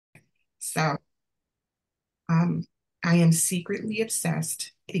So um, I am secretly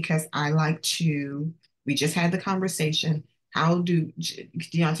obsessed because I like to, we just had the conversation.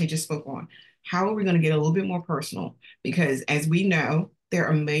 Deontay just spoke on, how are we going to get a little bit more personal? Because as we know, there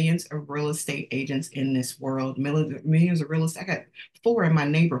are millions of real estate agents in this world, millions of real estate. I got four in my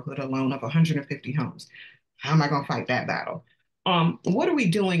neighborhood alone of 150 homes. How am I going to fight that battle? What are we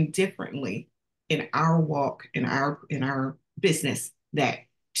doing differently in our walk, in our business that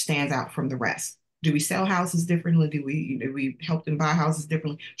stands out from the rest? Do we sell houses differently? Do we help them buy houses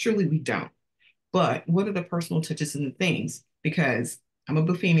differently? Surely we don't. But what are the personal touches and the things? Because I'm a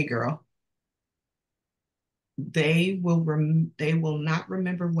Buffini girl. They will not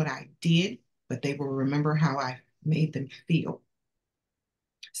remember what I did, but they will remember how I made them feel.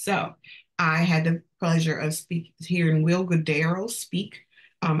 So I had the pleasure of hearing Will Goodero speak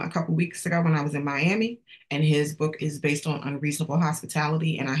a couple weeks ago when I was in Miami, and his book is based on unreasonable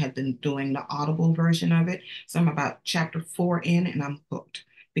hospitality, and I have been doing the Audible version of it. So I'm about chapter 4 in, and I'm hooked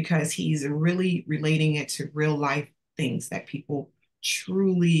because he's really relating it to real life things that people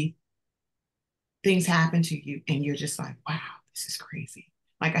truly things happen to you, and you're just like, wow, this is crazy.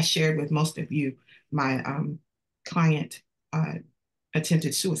 Like I shared with most of you, my client uh,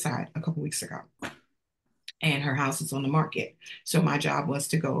 attempted suicide a couple weeks ago, and her house is on the market. So my job was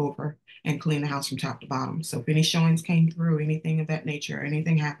to go over and clean the house from top to bottom. So if any showings came through, anything of that nature, or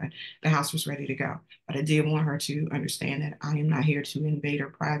anything happened, the house was ready to go. But I did want her to understand that I am not here to invade her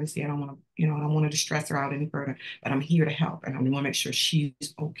privacy. I don't want to, I don't want to distress her out any further, but I'm here to help, and I want to make sure she's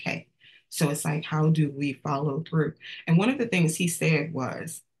okay. So it's like, how do we follow through? And one of the things he said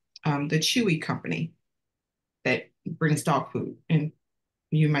was the Chewy company that brings dog food. And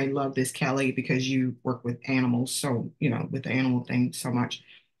you may love this, Kelly, because you work with animals, so with the animal thing so much.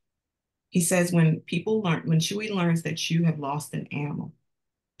 He says when Chewy learns that you have lost an animal,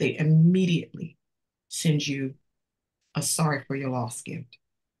 they immediately send you a sorry for your loss gift.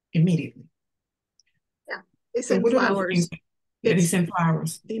 Immediately. Yeah. They So send what are those things? flowers. Yeah, they It's send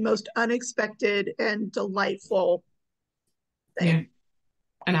flowers. the most unexpected and delightful Yeah. thing.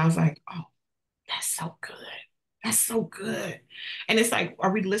 And I was like, oh, that's so good. That's so good. And it's like,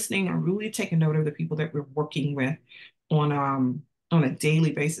 are we listening? Are we really taking note of the people that we're working with on on a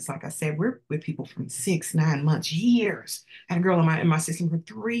daily basis? Like I said, we're with people from 6, 9 months, years. I had a girl in my system for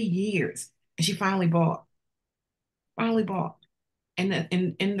 3 years, and she finally bought. And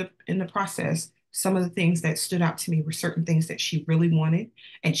in the process, some of the things that stood out to me were certain things that she really wanted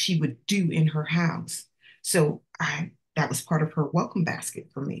and she would do in her house. So I that was part of her welcome basket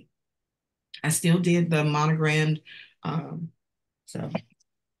for me. I still did the monogrammed. Um, so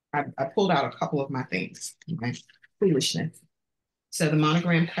I pulled out a couple of my things, my foolishness. So the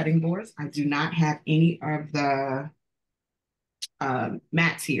monogram cutting boards, I do not have any of the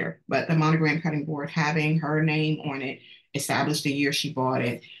mats here, but the monogram cutting board having her name on it, established the year she bought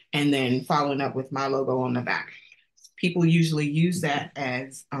it, and then following up with my logo on the back. People usually use that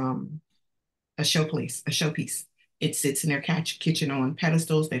as a showpiece. It sits in their kitchen on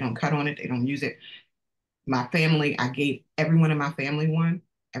pedestals. They don't cut on it. They don't use it. My family, I gave everyone in my family one,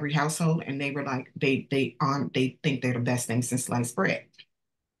 every household, and they were like, they think they're the best thing since sliced bread.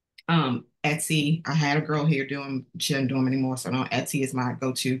 Etsy, I had a girl here doing, she doesn't do them anymore. So now Etsy is my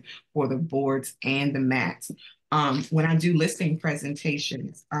go-to for the boards and the mats. When I do listing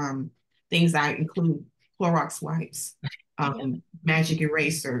presentations, things I include Clorox wipes, magic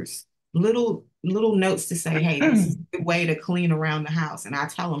erasers, little notes to say, hey, this is a good way to clean around the house. And I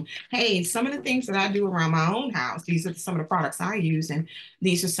tell them, hey, some of the things that I do around my own house, these are some of the products I use, and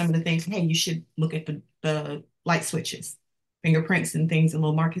these are some of the things, hey, you should look at the light switches, fingerprints and things and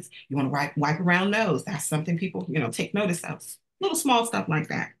little markings. You want to wipe around those. That's something people, take notice of. Little small stuff like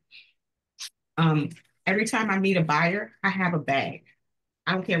that. Um, every time I meet a buyer, I have a bag.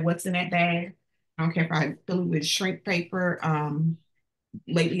 I don't care what's in that bag. I don't care if I fill it with shrink paper.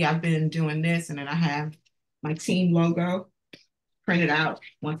 Lately, I've been doing this, and then I have my team logo printed out.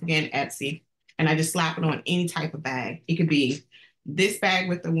 Once again, Etsy, and I just slap it on any type of bag. It could be this bag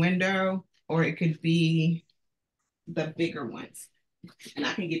with the window, or it could be the bigger ones. And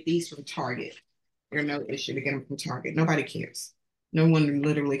I can get these from Target. There's no issue to get them from Target. Nobody cares. No one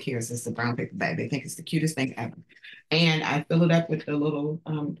literally cares. It's a brown paper bag. They think it's the cutest thing ever. And I fill it up with the little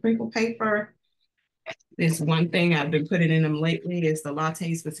crinkle paper. There's one thing I've been putting in them lately is the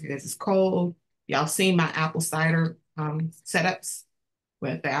lattes because it's cold. Y'all seen my apple cider setups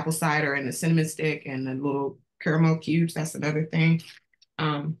with the apple cider and the cinnamon stick and the little caramel cubes. That's another thing.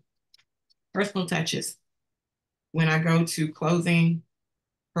 Um, Personal touches. When I go to closing,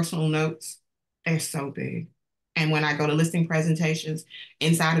 personal notes, they're so big. And when I go to listing presentations,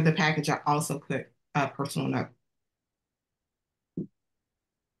 inside of the package, I also put a personal note.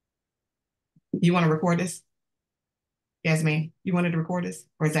 You want to record this? Yasmin, you wanted to record this?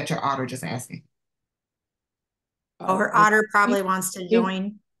 Or is that your otter just asking? Or Otter probably wants to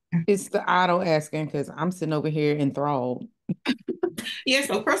join. It's the auto asking because I'm sitting over here enthralled. Yeah,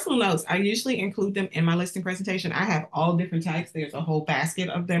 so personal notes, I usually include them in my listing presentation. I have all different types. There's a whole basket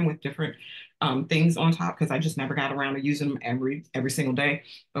of them with different things on top because I just never got around to using them every single day.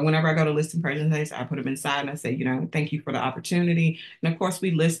 But whenever I go to listing presentations, I put them inside and I say, thank you for the opportunity. And of course,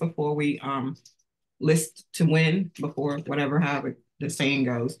 we list before we list to win, before whatever, however the saying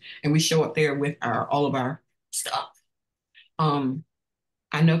goes. And we show up there with all of our stuff.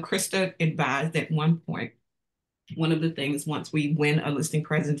 I know Krista advised at one point, one of the things once we win a listing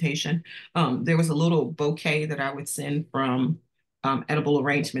presentation, there was a little bouquet that I would send from Edible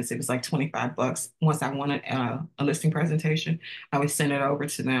Arrangements. It was like 25 bucks. Once I won a listing presentation, I would send it over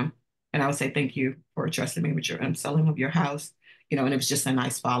to them and I would say, thank you for trusting me with your selling of your house. And it was just a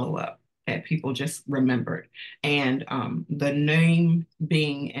nice follow up that people just remembered. And the name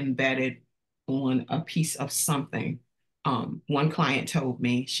being embedded on a piece of something, one client told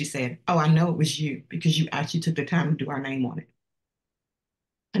me, she said, oh, I know it was you because you actually took the time to do our name on it.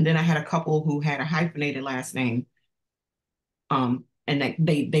 And then I had a couple who had a hyphenated last name, and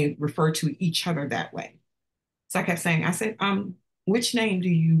they refer to each other that way. So I kept saying, I said, which name do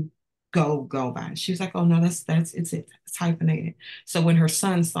you go by? She was like, oh no, it's hyphenated. So when her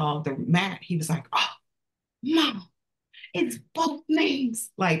son saw the mat, he was like, oh, mom, it's both names.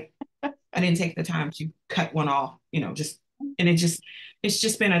 Like, I didn't take the time to cut one off, and it's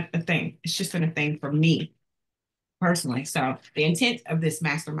just been a thing. It's just been a thing for me personally. So the intent of this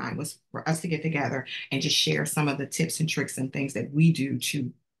mastermind was for us to get together and just share some of the tips and tricks and things that we do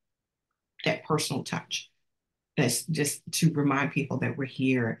to that personal touch. That's just to remind people that we're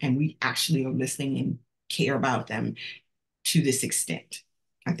here and we actually are listening and care about them to this extent.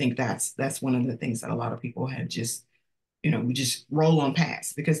 I think that's one of the things that a lot of people have just, we just roll on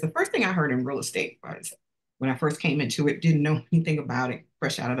past. Because the first thing I heard in real estate was when I first came into it, didn't know anything about it,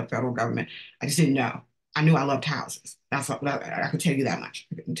 fresh out of the federal government. I just didn't know. I knew I loved houses. That's all, I could tell you that much.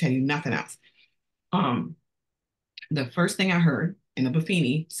 I couldn't tell you nothing else. The first thing I heard in the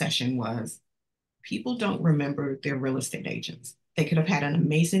Buffini session was people don't remember their real estate agents. They could have had an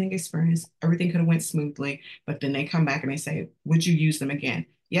amazing experience. Everything could have went smoothly, but then they come back and they say, would you use them again?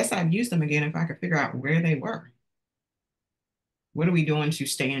 Yes, I'd use them again if I could figure out where they were. What are we doing to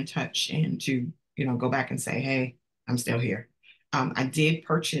stay in touch and to, go back and say, hey, I'm still here. I did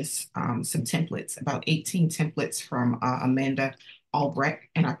purchase some templates, about 18 templates from Amanda Albrecht,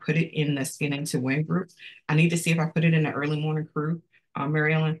 and I put it in the Skin Into Win group. I need to see if I put it in the early morning crew,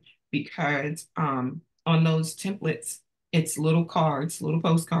 Mary Ellen, because on those templates, it's little cards, little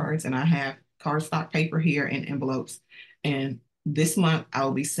postcards, and I have cardstock paper here and envelopes. And this month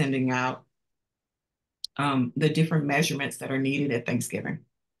I'll be sending out the different measurements that are needed at Thanksgiving.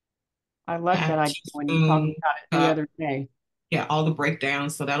 I like that idea when you talked about it the other day. Yeah, all the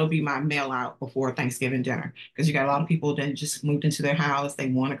breakdowns. So that'll be my mail out before Thanksgiving dinner because you got a lot of people that just moved into their house. They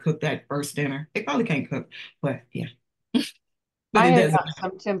want to cook that first dinner. They probably can't cook, but yeah. But I it had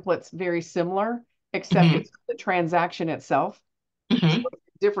doesn't. some templates very similar, except it's the transaction itself. So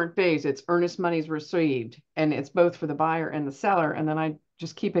different phase. It's earnest monies received, and it's both for the buyer and the seller. And then I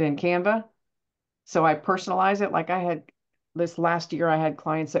just keep it in Canva. So I personalize it. Like I had this last year, I had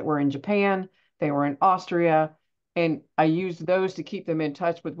clients that were in Japan, they were in Austria, and I used those to keep them in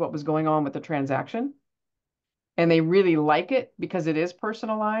touch with what was going on with the transaction. And they really like it because it is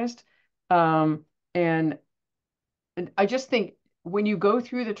personalized. And I just think when you go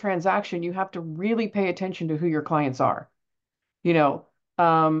through the transaction, you have to really pay attention to who your clients are. You know,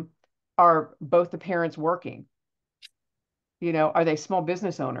 are both the parents working? Are they small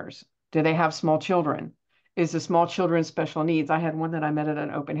business owners? Do they have small children? Is the small children special needs? I had one that I met at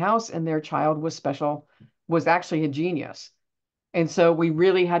an open house and their child was special, was actually a genius. And so we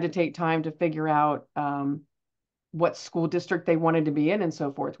really had to take time to figure out what school district they wanted to be in and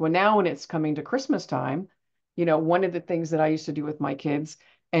so forth. Well, now when it's coming to Christmas time, one of the things that I used to do with my kids,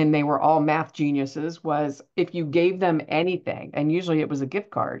 and they were all math geniuses, was if you gave them anything, and usually it was a gift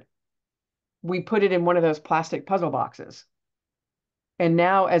card, we put it in one of those plastic puzzle boxes. And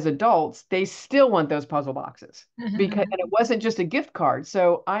now as adults, they still want those puzzle boxes because and it wasn't just a gift card.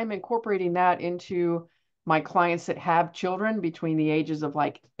 So I'm incorporating that into my clients that have children between the ages of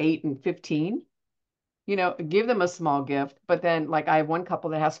like 8 and 15. Give them a small gift, but then like I have one couple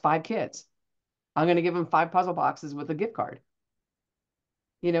that has 5 kids. I'm going to give them 5 puzzle boxes with a gift card.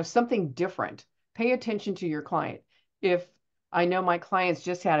 Something different. pay attention to your client. If I know my clients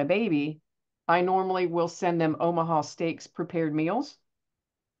just had a baby, I normally will send them Omaha Steaks prepared meals,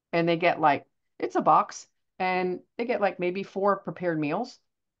 and they get like, it's a box, and they get like maybe 4 prepared meals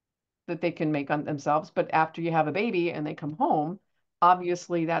that they can make on themselves. But after you have a baby and they come home,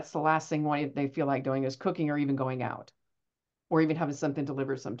 obviously that's the last thing they feel like doing is cooking or even going out or even having something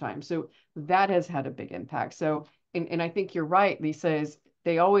delivered sometimes. So that has had a big impact. So, and I think you're right, Lisa, is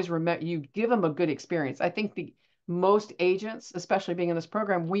they always remember, you give them a good experience. I think the most agents, especially being in this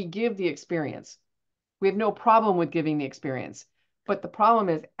program, we give the experience. We have no problem with giving the experience. But the problem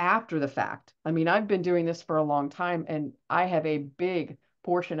is after the fact. I mean, I've been doing this for a long time, and I have a big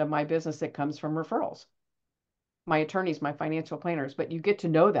portion of my business that comes from referrals. My attorneys, my financial planners, but you get to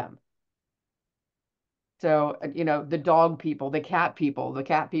know them. So, the dog people, the cat people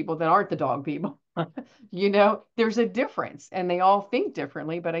that aren't the dog people, there's a difference and they all think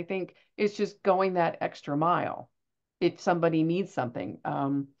differently, but I think it's just going that extra mile if somebody needs something.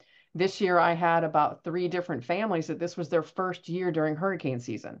 This year I had about 3 different families that this was their first year during hurricane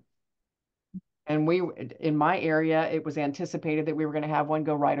season. And in my area, it was anticipated that we were going to have one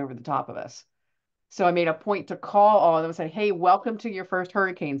go right over the top of us. So I made a point to call all of them and say, hey, welcome to your first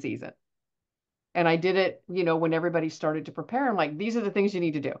hurricane season. And I did it, when everybody started to prepare. I'm like, these are the things you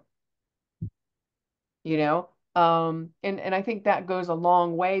need to do. And I think that goes a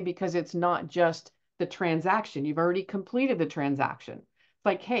long way because it's not just the transaction. You've already completed the transaction. It's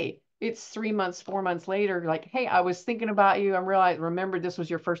like, hey, it's 3 months, 4 months later. Like, hey, I was thinking about you. Remember this was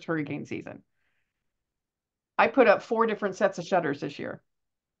your first hurricane season. I put up 4 different sets of shutters this year,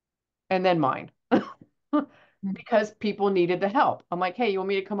 and then mine. Because people needed the help. I'm like, hey, you want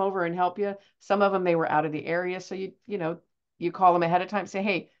me to come over and help you? Some of them, they were out of the area. So you call them ahead of time, say,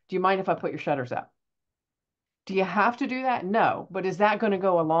 hey, do you mind if I put your shutters up? Do you have to do that? No. But is that going to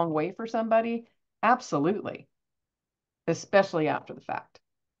go a long way for somebody? Absolutely. Especially after the fact.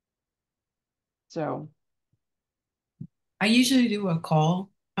 So I usually do a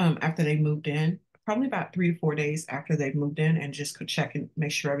call after they moved in, probably about 3 to 4 days after they've moved in, and just could check and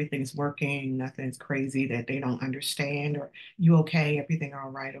make sure everything's working, nothing's crazy that they don't understand, or you okay, everything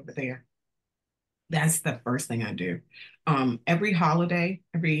all right over there. That's the first thing I do. Every holiday,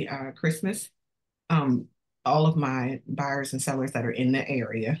 every Christmas, um, all of my buyers and sellers that are in the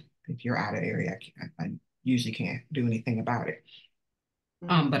area, if you're out of area, I usually can't do anything about it.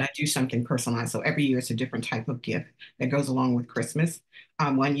 But I do something personalized. So every year it's a different type of gift that goes along with Christmas.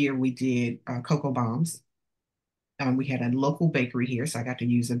 One year we did cocoa bombs. We had a local bakery here, so I got to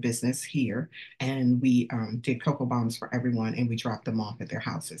use a business here, and we did cocoa bombs for everyone, and we dropped them off at their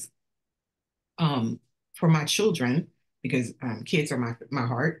houses. For my children, because kids are my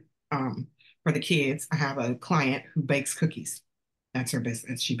heart. For the kids, I have a client who bakes cookies. That's her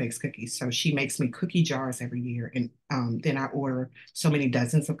business. She bakes cookies. So she makes me cookie jars every year. And then I order so many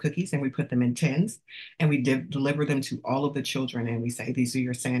dozens of cookies and we put them in tins and we deliver them to all of the children. And we say, these are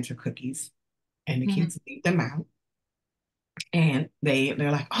your Santa cookies. And the kids leave them out. And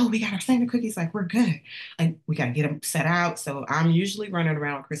they're like, oh, we got our Santa cookies. Like, we're good. Like, we got to get them set out. So I'm usually running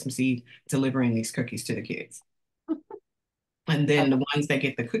around on Christmas Eve delivering these cookies to the kids. And then the ones that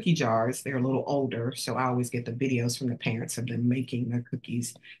get the cookie jars, they're a little older. So I always get the videos from the parents of them making the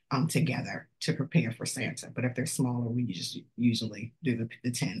cookies together to prepare for Santa. But if they're smaller, we just usually do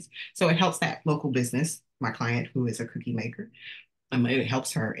the tins. So it helps that local business, my client who is a cookie maker. It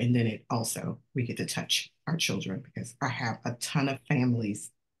helps her. And then we get to touch our children because I have a ton of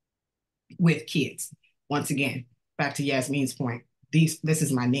families with kids. Once again, back to Yasmin's point, this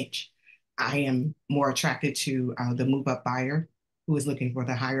is my niche. I am more attracted to the move up buyer who is looking for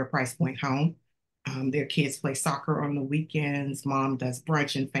the higher price point home. Their kids play soccer on the weekends. Mom does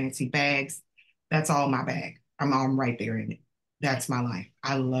brunch and fancy bags. That's all my bag. I'm right there in it. That's my life.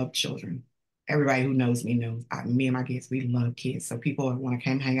 I love children. Everybody who knows me knows me and my kids, we love kids. So people want to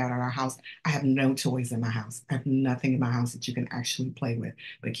come hang out at our house. I have no toys in my house. I have nothing in my house that you can actually play with,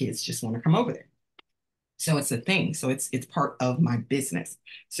 but kids just want to come over there. So it's a thing. So it's part of my business.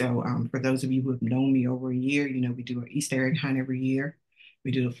 So for those of you who have known me over a year, we do an Easter egg hunt every year. We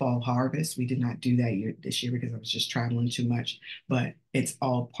do the fall harvest. We did not do that this year because I was just traveling too much, but it's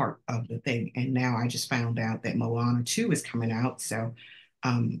all part of the thing. And now I just found out that Moana 2 is coming out. So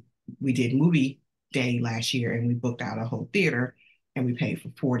we did movie day last year and we booked out a whole theater and we paid for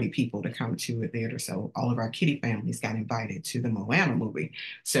 40 people to come to a theater. So all of our kitty families got invited to the Moana movie.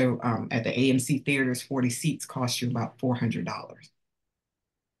 So at the AMC theaters, 40 seats cost you about $400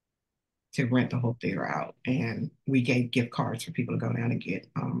 to rent the whole theater out. And we gave gift cards for people to go down and get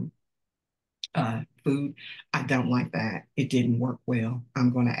food. I don't like that. It didn't work well.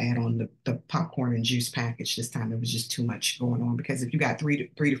 I'm going to add on the popcorn and juice package this time. It was just too much going on because if you got three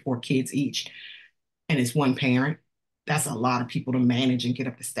to four kids each and it's one parent, that's a lot of people to manage and get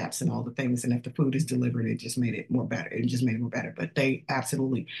up the steps and all the things. And if the food is delivered, it just made it more better. It just made it more better. But they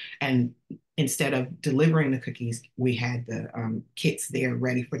absolutely, and instead of delivering the cookies, we had the kits there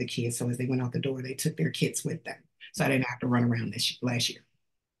ready for the kids. So as they went out the door, they took their kits with them. So I didn't have to run around last year.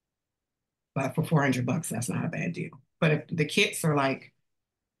 But for $400, that's not a bad deal. But if the kits are like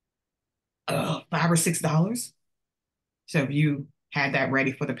 $5 or $6, so if you had that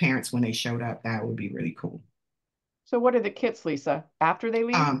ready for the parents when they showed up, that would be really cool. So what are the kits, Lisa, after they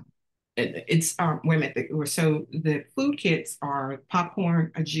leave? It's wait a minute. So the food kits are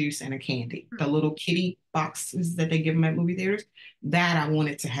popcorn, a juice, and a candy. The little kitty boxes that they give them at movie theaters. That I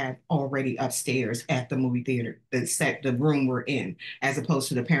wanted to have already upstairs at the movie theater, the room we're in, as opposed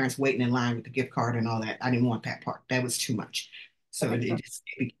to the parents waiting in line with the gift card and all that. I didn't want that part. That was too much. So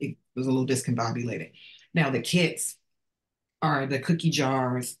it was a little discombobulated. Now the kits are the cookie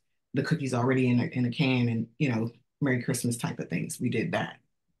jars, the cookies already in a can, and Merry Christmas type of things. We did that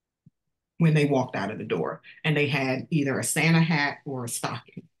when they walked out of the door, and they had either a Santa hat or a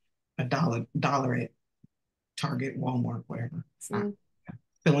stocking, $1 at Target, Walmart, whatever. It's not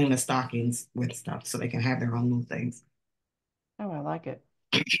filling the stockings with stuff so they can have their own little things. Oh, I like it.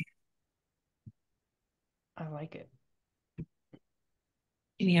 I like it.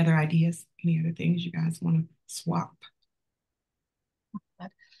 Any other ideas? Any other things you guys want to swap?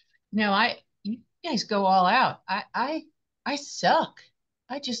 No, you guys go all out. I suck.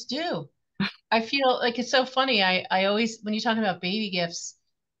 I just do. I feel like it's so funny. I always, when you're talking about baby gifts,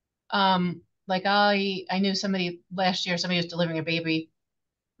 like I knew somebody last year, somebody was delivering a baby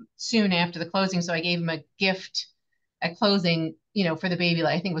soon after the closing. So I gave him a gift at closing, for the baby.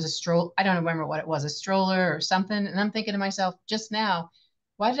 Like, I think it was a stroller. I don't remember what it was, a stroller or something. And I'm thinking to myself just now,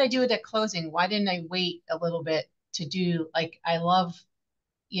 why did I do it at closing? Why didn't I wait a little bit to do, like, I love,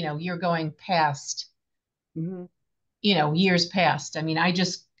 you're going past, years past. I mean, I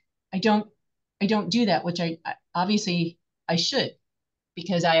don't do that, which I obviously I should,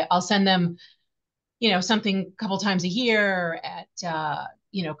 because I'll send them, something a couple times a year at,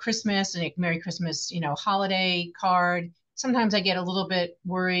 Christmas, and a Merry Christmas, holiday card. Sometimes I get a little bit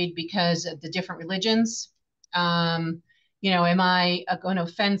worried because of the different religions. Am I going to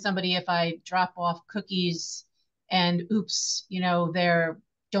offend somebody if I drop off cookies and oops, they're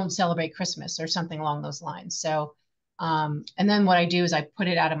don't celebrate Christmas or something along those lines. So, and then what I do is I put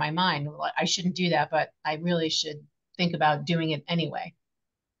it out of my mind. I shouldn't do that, but I really should think about doing it anyway.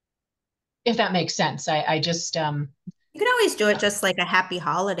 If that makes sense. I just, You can always do it just like a happy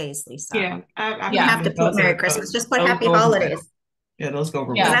holidays, Lisa. Yeah, you don't have to put Merry Christmas, just put happy holidays. Yeah, those go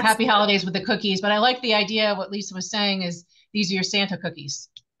over yeah, well. happy holidays with the cookies. But I like the idea. What Lisa was saying is these are your Santa cookies.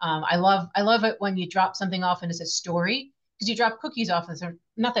 I love it when you drop something off and it's a story, because you drop cookies off.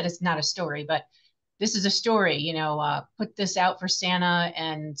 Not that it's not a story, but this is a story. Put this out for Santa,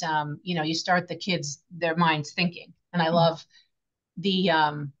 and you start the kids, their minds thinking. And I love the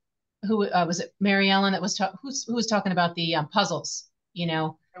who was it, Mary Ellen, that was who was talking about the puzzles. I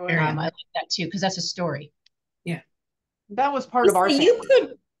like that too, because that's a story. Yeah, that was part of our Lisa, you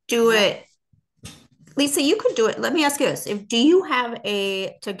could do it. Lisa, you could do it. Let me ask you this. Do you have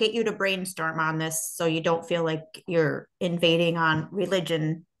to get you to brainstorm on this so you don't feel like you're invading on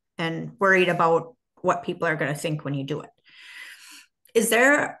religion and worried about what people are going to think when you do it? Is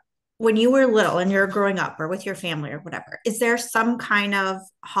there, when you were little and you're growing up or with your family or whatever, is there some kind of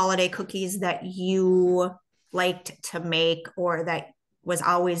holiday cookies that you liked to make or that was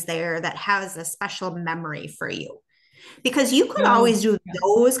always there that has a special memory for you? Because you could always do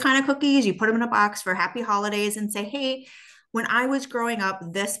those kind of cookies. You put them in a box for happy holidays and say, hey, when I was growing up,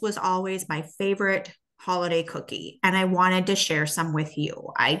 this was always my favorite holiday cookie, and I wanted to share some with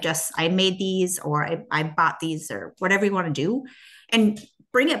you. I made these, or I bought these, or whatever you want to do, and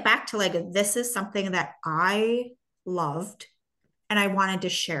bring it back to like, this is something that I loved and I wanted to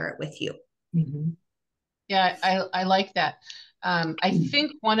share it with you. Yeah, I like that. I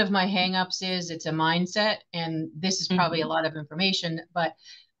think one of my hangups is it's a mindset, and this is probably a lot of information, but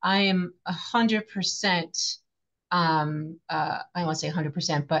I am 100%. I won't say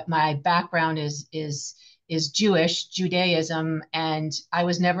 100%, but my background is Jewish, Judaism, and I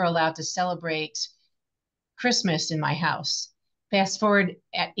was never allowed to celebrate Christmas in my house. Fast forward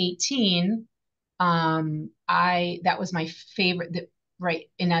at 18, that was my favorite. Right.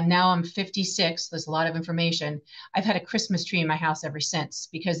 And now I'm 56. There's a lot of information. I've had a Christmas tree in my house ever since,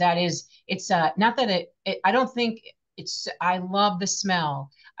 because it's not that I don't think I love the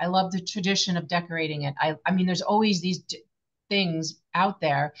smell. I love the tradition of decorating it. I mean, there's always these things out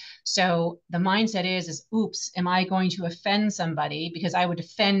there. So the mindset is, oops, am I going to offend somebody? Because I would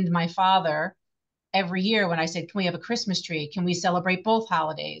offend my father every year when I said, can we have a Christmas tree? Can we celebrate both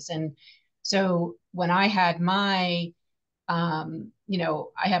holidays? And so when I had my, I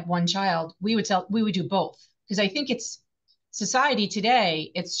have one child, we would do both. Because I think it's society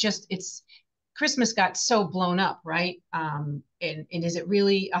today, it's Christmas got so blown up, right? And is it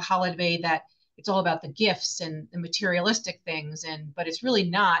really a holiday that it's all about the gifts and the materialistic things? But it's really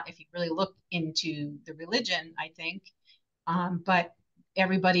not if you really look into the religion, I think. But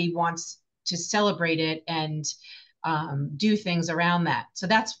everybody wants to celebrate it and do things around that. So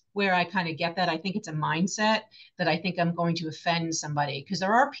that's where I kind of get that. I think it's a mindset that I think I'm going to offend somebody, because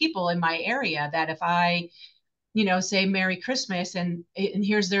there are people in my area that if I, say Merry Christmas and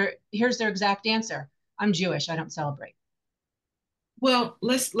here's their exact answer. I'm Jewish. I don't celebrate. Well,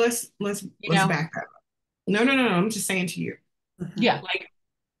 let's back up. No. I'm just saying to you. Yeah. Like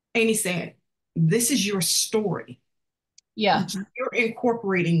Amy said, this is your story. Yeah. You're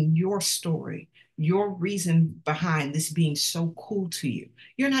incorporating your story, your reason behind this being so cool to you.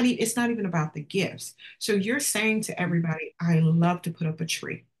 It's not even about the gifts. So you're saying to everybody, I love to put up a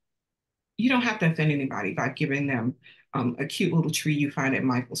tree. You don't have to offend anybody by giving them a cute little tree you find at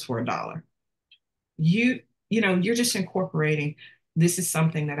Michael's for $1. You're just incorporating. This is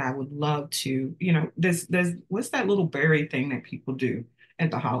something that I would love to, there's what's that little berry thing that people do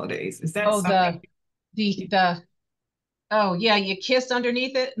at the holidays? Is that something? Oh yeah, you kiss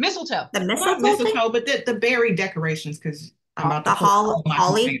underneath it. Mistletoe. The Not mistletoe, but the berry decorations, because I'm about to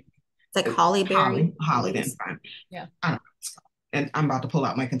holly. It's like holly berry. Holly, then fine. Yeah. I don't know. And I'm about to pull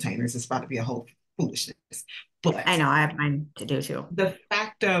out my containers. It's about to be a whole foolishness. But I know I have mine to do too. The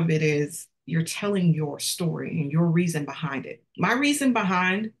fact of it is you're telling your story and your reason behind it. My reason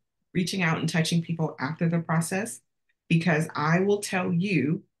behind reaching out and touching people after the process, because I will tell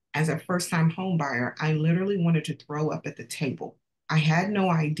you, as a first-time home buyer, I literally wanted to throw up at the table. I had no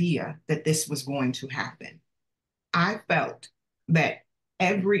idea that this was going to happen. I felt that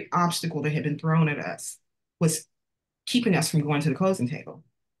every obstacle that had been thrown at us was keeping us from going to the closing table.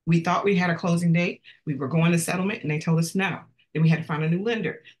 We thought we had a closing date. We were going to settlement and they told us no. Then we had to find a new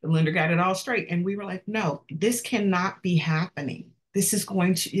lender. The lender got it all straight. And we were like, no, this cannot be happening. It's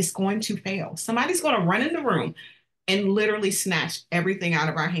going to fail. Somebody's going to run in the room and literally snatch everything out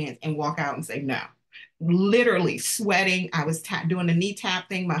of our hands and walk out and say no. Literally sweating. I was doing the knee tap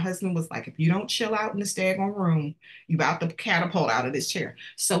thing. My husband was like, if you don't chill out in this daggone room, you about to catapult out of this chair.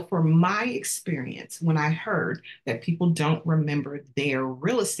 So for my experience, when I heard that people don't remember their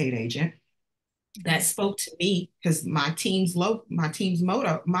real estate agent, that spoke to me, because my team's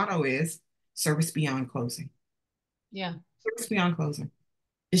motto is service beyond closing. Yeah. Service beyond closing.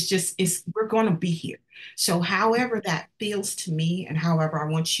 We're going to be here. So however that feels to me and however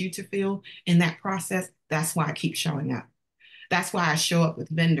I want you to feel in that process, that's why I keep showing up. That's why I show up with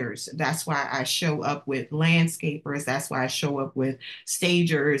vendors. That's why I show up with landscapers. That's why I show up with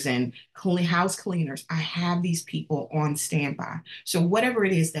stagers and house cleaners. I have these people on standby. So whatever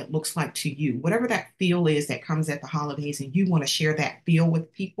it is that looks like to you, whatever that feel is that comes at the holidays and you want to share that feel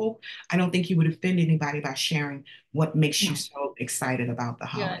with people, I don't think you would offend anybody by sharing what makes you so excited about the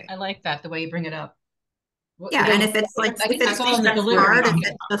holiday. Yeah, I like that, the way you bring it up. Yeah, and if it's like, if it's hard, if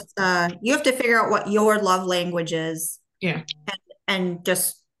it's just, you have to figure out what your love language is. Yeah. And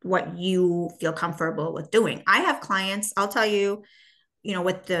just what you feel comfortable with doing. I have clients, I'll tell you, you're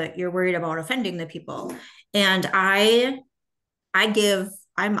worried about offending the people. And I'm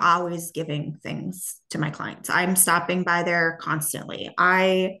always giving things to my clients. I'm stopping by there constantly.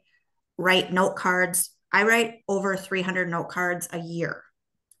 I write note cards. I write over 300 note cards a year.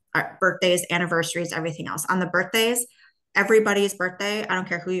 Birthdays, anniversaries, everything else. On the birthdays, everybody's birthday, I don't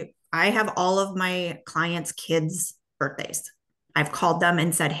care I have all of my clients' kids' birthdays. I've called them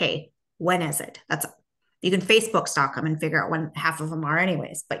and said, hey, when is it? You can Facebook stalk them and figure out when half of them are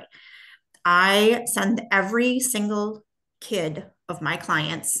anyways. But I send every single kid of my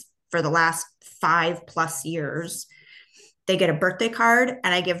clients for the last 5+ years, they get a birthday card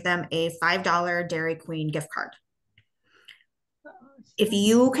and I give them a $5 Dairy Queen gift card. If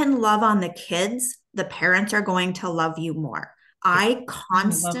you can love on the kids, the parents are going to love you more. I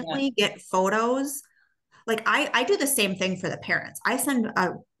constantly get photos. Like I do the same thing for the parents. I send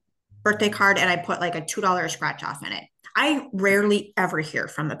a birthday card and I put like a $2 scratch off in it. I rarely ever hear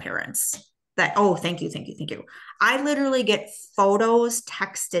from the parents that, oh, thank you. I literally get photos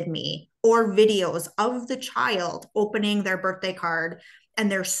texted me or videos of the child opening their birthday card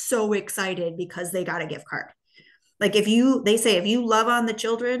and they're so excited because they got a gift card. Like they say, if you love on the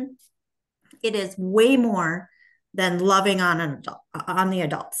children, it is way more than loving on on the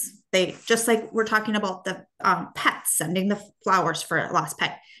adults. They just like we're talking about the pets, sending the flowers for a lost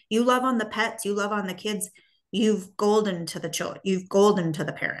pet. You love on the pets, you love on the kids. You've golden to the children, you've golden to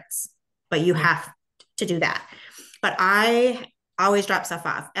the parents, but you have to do that. But I always drop stuff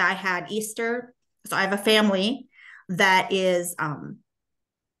off. I had Easter, so I have a family that is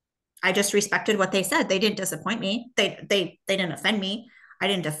I just respected what they said. They didn't disappoint me. They didn't offend me. I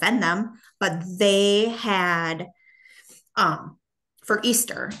didn't offend them, but they had for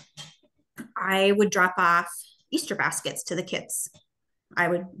Easter, I would drop off Easter baskets to the kids.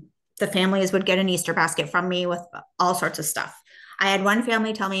 The families would get an Easter basket from me with all sorts of stuff. I had one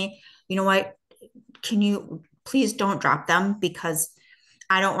family tell me, you know what, can you please don't drop them, because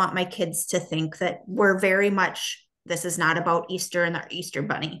I don't want my kids to think that we're very much, this is not about Easter and the Easter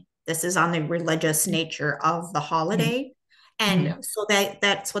bunny. This is on the religious nature of the holiday. And so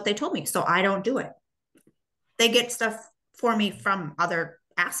that's what they told me. So I don't do it. They get stuff for me from other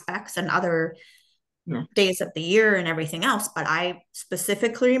aspects and other days of the year and everything else. But I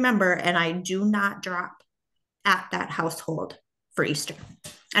specifically remember, and I do not drop at that household for Easter.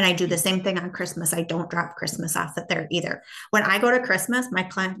 And I do the same thing on Christmas. I don't drop Christmas off at there either. When I go to Christmas, my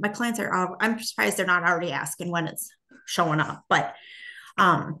clients are, I'm surprised they're not already asking when it's showing up. But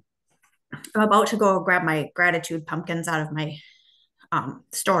I'm about to go grab my gratitude pumpkins out of my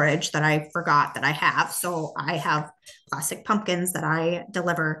storage that I forgot that I have. So I have plastic pumpkins that I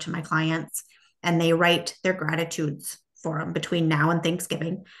deliver to my clients, and they write their gratitudes for them between now and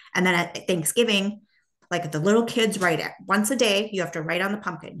Thanksgiving. And then at Thanksgiving, like the little kids write it once a day. You have to write on the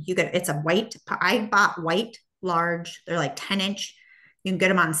pumpkin. It's a white, I bought white, large, they're like 10-inch. You can get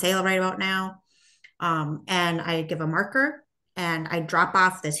them on sale right about now. And I give a marker and I drop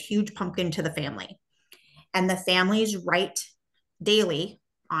off this huge pumpkin to the family. And the families write daily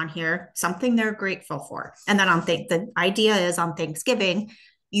on here something they're grateful for. And then the idea is on Thanksgiving,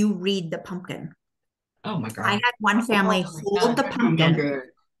 you read the pumpkin. Oh my God. I had one family hold the pumpkin.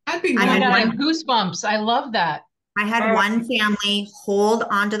 I had goosebumps. I love that. I had one family hold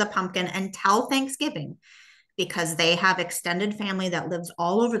onto the pumpkin until Thanksgiving, because they have extended family that lives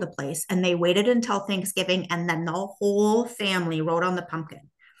all over the place, and they waited until Thanksgiving, and then the whole family wrote on the pumpkin.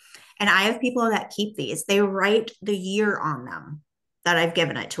 And I have people that keep these. They write the year on them that I've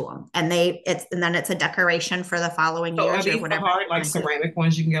given it to them, and then it's a decoration for the following years or whatever. Hard, like ceramic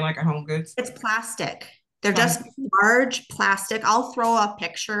ones you can get like at Home Goods? It's plastic. They're just large plastic. I'll throw a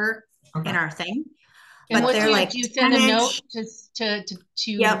picture in our thing. And but they're do you send a note to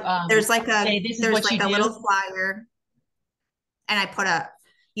yep. There's like a say, this is what you a do? little flyer, and I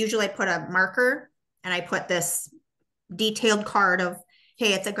usually put a marker, and I put this detailed card of,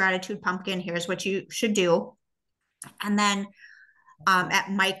 hey, it's a gratitude pumpkin. Here's what you should do. And then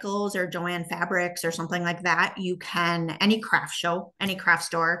at Michael's or Joanne Fabrics or something like that, you can, any craft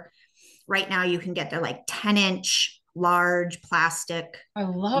store, right now you can get their like 10-inch large plastic. I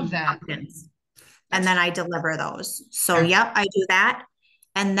love that. Pumpkins. And then I deliver those. So yep, I do that.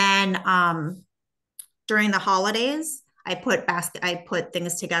 And then during the holidays, I put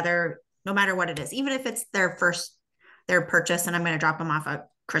things together, no matter what it is, even if it's their purchase and I'm going to drop them off a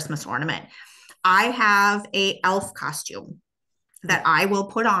Christmas ornament. I have a elf costume that I will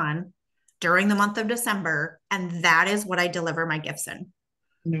put on during the month of December, and that is what I deliver my gifts in.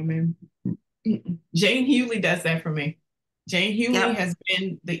 No, ma'am. Jane Hewley does that for me. Jane Hewley has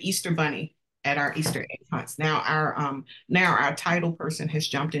been the Easter bunny at our Easter egg hunts. Now our title person has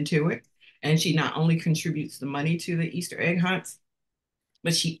jumped into it, and she not only contributes the money to the Easter egg hunts,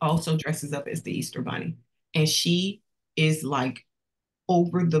 but she also dresses up as the Easter bunny. And she is like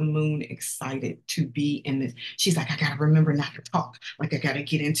over the moon excited to be in this. She's like, I gotta remember not to talk. Like I gotta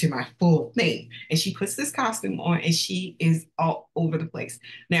get into my full thing. And she puts this costume on and she is all over the place.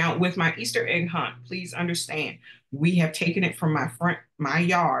 Now with my Easter egg hunt, please understand, we have taken it from my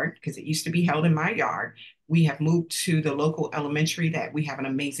yard, because it used to be held in my yard. We have moved to the local elementary that we have an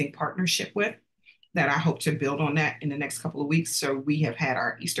amazing partnership with, that I hope to build on that in the next couple of weeks. So we have had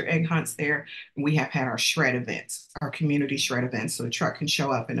our Easter egg hunts there, and we have had our shred events, our community shred events. So the truck can show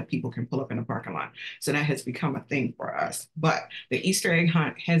up and the people can pull up in the parking lot. So that has become a thing for us. But the Easter egg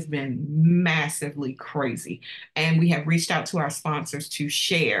hunt has been massively crazy. And we have reached out to our sponsors to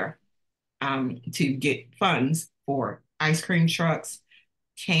share, to get funds for ice cream trucks,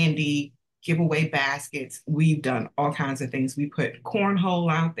 candy, giveaway baskets. We've done all kinds of things. We put cornhole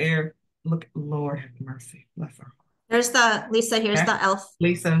out there. Look, Lord have mercy. Bless her. Here's the elf.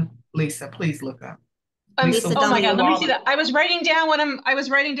 Lisa, please look up. Lisa oh my God, let me see that. I was writing down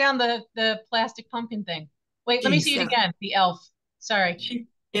the plastic pumpkin thing. Wait, let me see it Yeah. again. The elf. Sorry. In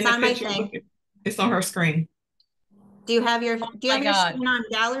It's the on my picture, thing. look it's on her screen. Do you have your My God. screen on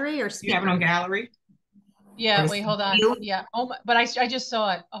gallery or You have it speaker? on gallery? Yeah, Or wait, hold on. You? Yeah. Oh my, but I just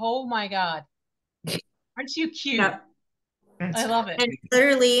saw it. Oh my God. Aren't you cute? Yeah. I That's love it. And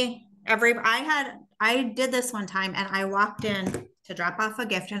literally I did this one time and I walked in to drop off a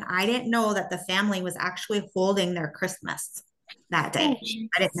gift and I didn't know that the family was actually holding their Christmas that day.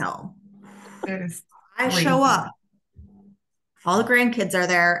 I didn't know. that is I great. show up, all the grandkids are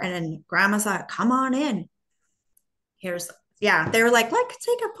there, and then grandma's like, come on in. They were like, let's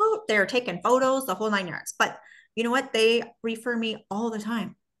take a photo. They were taking photos, the whole 9 yards. But you know what? They refer me all the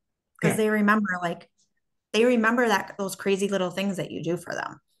time because Yeah. they remember that those crazy little things that you do for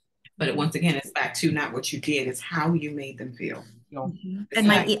them. But once again, it's back to not what you did, it's how you made them feel.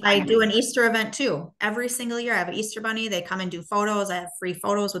 And I do an Easter event too. Every single year I have an Easter bunny. They come and do photos. I have free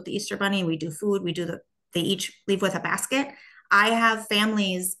photos with the Easter bunny. We do food. They each leave with a basket. I have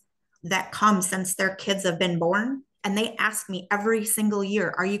families that come since their kids have been born and they ask me every single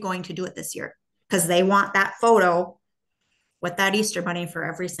year, are you going to do it this year? Because they want that photo with that Easter bunny for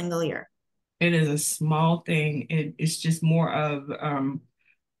every single year. It is a small thing. It's just more of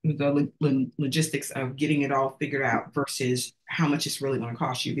the logistics of getting it all figured out versus how much it's really going to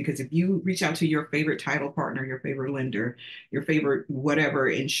cost you. Because if you reach out to your favorite title partner, your favorite lender, your favorite whatever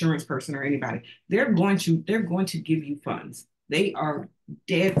insurance person or anybody, they're going to give you funds. They are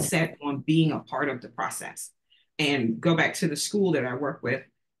dead set on being a part of the process. And go back to the school that I work with.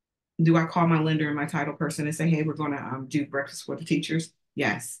 Do I call my lender and my title person and say, hey, we're going to do breakfast for the teachers?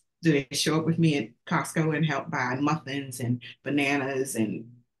 Yes. Do they show up with me at Costco and help buy muffins and bananas and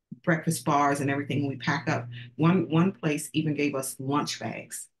breakfast bars and everything we pack up? One place even gave us lunch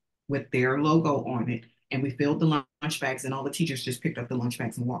bags with their logo on it. And we filled the lunch bags and all the teachers just picked up the lunch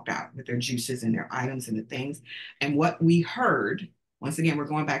bags and walked out with their juices and their items and the things. And what we heard, once again, we're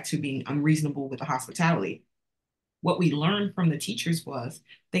going back to being unreasonable with the hospitality. What we learned from the teachers was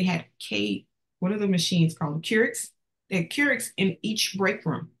they had what are the machines called? Keurigs? They had Keurigs in each break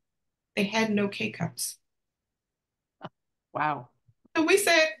room. They had no K-cups. Wow. So we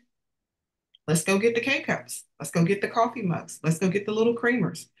said, let's go get the K-cups. Let's go get the coffee mugs. Let's go get the little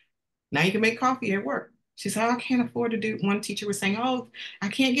creamers. Now you can make coffee at work. She said, oh, I can't afford to do. One teacher was saying, oh, I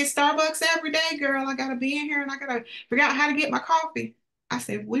can't get Starbucks every day, girl. I got to be in here and I got to figure out how to get my coffee. I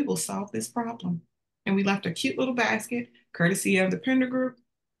said, we will solve this problem. And we left a cute little basket, courtesy of the Pinder group.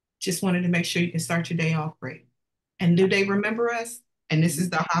 Just wanted to make sure you can start your day off great. And do they remember us? And this is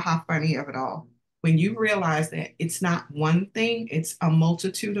the ha-ha funny of it all. When you realize that it's not one thing, it's a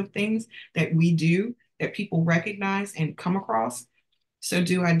multitude of things that we do that people recognize and come across. So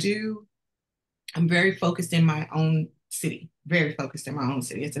I'm very focused in my own city, very focused in my own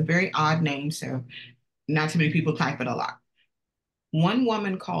city. It's a very odd name, so not too many people type it a lot. One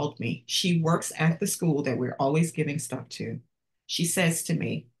woman called me. She works at the school that we're always giving stuff to. She says to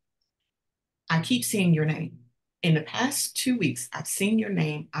me, I keep seeing your name. In the past 2 weeks, I've seen your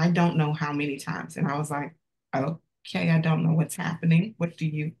name. I don't know how many times. And I was like, okay, I don't know what's happening.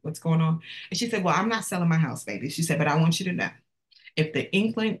 What's going on? And she said, well, I'm not selling my house, baby. She said, but I want you to know, if the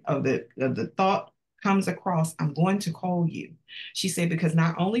inkling of the thought comes across, I'm going to call you. She said, because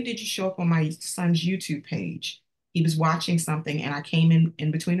not only did you show up on my son's YouTube page, he was watching something and I came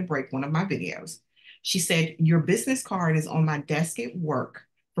in between a break, one of my videos. She said, your business card is on my desk at work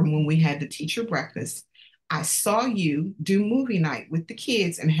from when we had the teacher breakfast. I saw you do movie night with the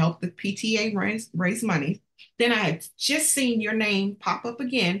kids and help the PTA raise money. Then I had just seen your name pop up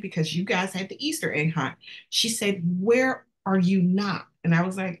again because you guys had the Easter egg hunt. She said, where are you not? And I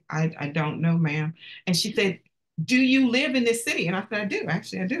was like, I don't know, ma'am. And she said, do you live in this city? And I said, I do.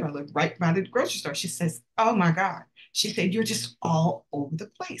 Actually, I do. I live right by the grocery store. She says, oh my God. She said, you're just all over the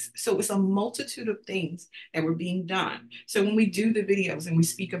place. So it's a multitude of things that were being done. So when we do the videos and we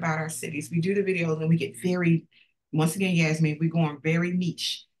speak about our cities, we do the videos and we get very, once again, Yasmin, we're going very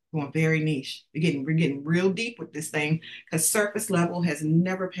niche. Going very niche. We're getting real deep with this thing because surface level has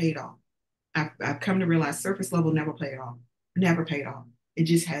never paid off. I've come to realize surface level never paid off. Never paid off. It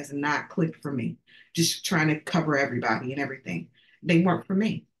just has not clicked for me. Just trying to cover everybody and everything. They weren't for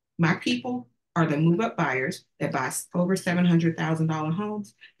me. My people are the move-up buyers that buy over $700,000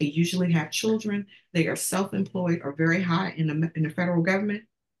 homes. They usually have children. They are self-employed or very high in the federal government.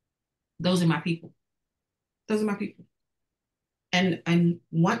 Those are my people. Those are my people. And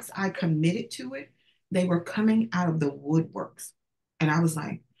once I committed to it, they were coming out of the woodworks. And I was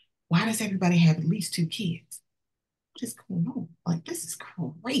like, why does everybody have at least 2 kids? What is going on? Like, this is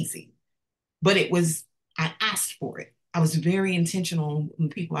crazy. But I asked for it. I was very intentional on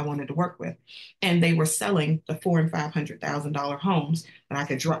the people I wanted to work with, and they were selling the $400,000 and $500,000 homes that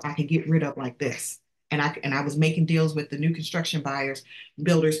I could get rid of like this. And I was making deals with the new construction buyers,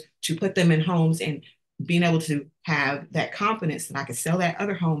 builders to put them in homes and being able to have that confidence that I could sell that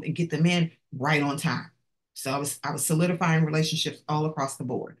other home and get them in right on time. So I was solidifying relationships all across the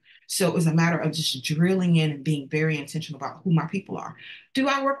board. So it was a matter of just drilling in and being very intentional about who my people are. Do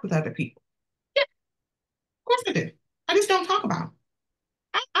I work with other people? Yeah, of course I do. I just don't talk about them.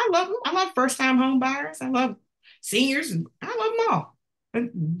 I love them. I love first time home buyers. I love seniors. I love them all. But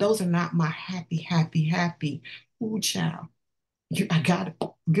those are not my happy, happy, happy. Ooh, child. I got it.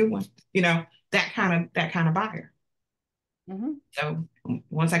 Good one. That kind of buyer. Mhm. So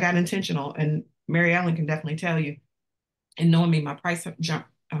once I got intentional, and Mary Ellen can definitely tell you, and knowing me, my price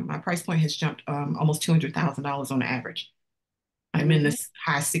point has jumped almost $200,000 on average. I'm in Mhm. this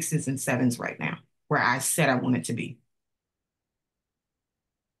high sixes and sevens right now, where I said I wanted to be.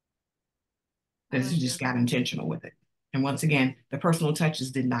 Because you just got intentional with it. And once again, the personal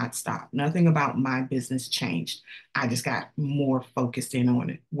touches did not stop. Nothing about my business changed. I just got more focused in on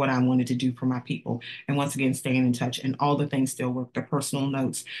it, what I wanted to do for my people. And once again, staying in touch, and all the things still work, the personal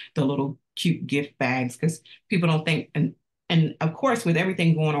notes, the little cute gift bags, because people don't think, and of course, with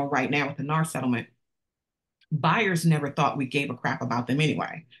everything going on right now with the NAR settlement, buyers never thought we gave a crap about them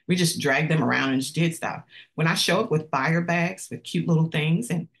anyway. We just dragged them around and just did stuff. When I show up with buyer bags with cute little things,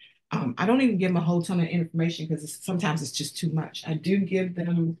 and I don't even give them a whole ton of information because sometimes it's just too much. I do give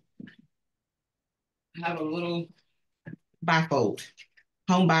them, I have a little bifold,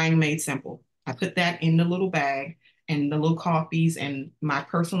 home buying made simple. I put that in the little bag, and the little coffees and my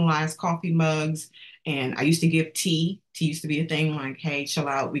personalized coffee mugs. And I used to give tea. Tea used to be a thing, like, hey, chill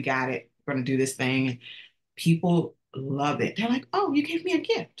out, we got it. We're going to do this thing. People love it. They're like, oh, you gave me a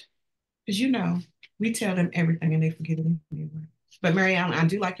gift. Because we tell them everything and they forget it anyway. But Mary Ellen, I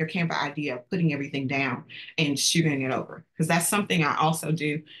do like your Canva idea of putting everything down and shooting it over. Because that's something I also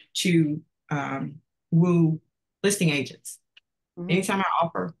do to woo listing agents. Mhm. Anytime I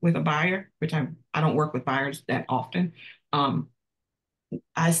offer with a buyer, which I don't work with buyers that often,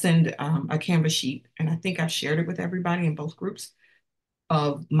 I send a Canva sheet, and I think I've shared it with everybody in both groups,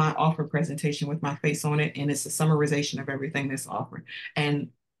 of my offer presentation with my face on it, and it's a summarization of everything that's offered. And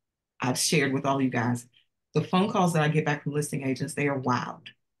I've shared with all you guys, the phone calls that I get back from listing agents, they are wild.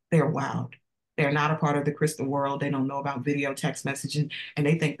 They're wild. They're not a part of the crystal world. They don't know about video text messaging, and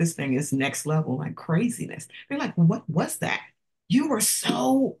they think this thing is next level, like craziness. They're like, what was that? You were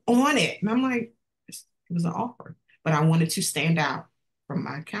so on it. And I'm like, it was an offer, but I wanted to stand out from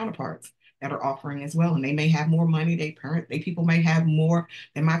my counterparts that are offering as well. And they may have more money, they people may have more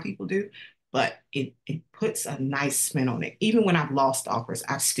than my people do, but it puts a nice spin on it. Even when I've lost offers,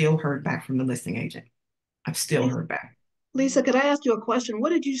 I've still heard back from the listing agent. I've still heard back. Lisa, could I ask you a question?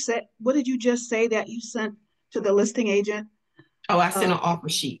 What did you say? What did you just say that you sent to the listing agent? Oh, I sent an offer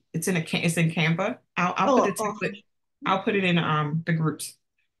sheet. It's in Canva. I'll put Oh, the offer. template. I'll put it in the groups.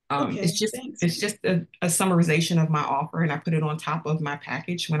 Okay, It's just thanks. it's just a summarization of my offer, and I put it on top of my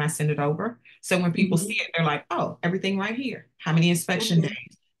package when I send it over. So when people see it, they're like, "Oh, everything right here. How many inspection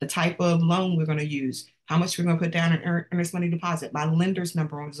days? The type of loan we're going to use, how much we're going to put down in earnest money deposit. My lender's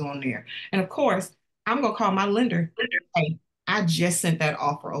number is on there, and of course, I'm going to call my lender. Hey, I just sent that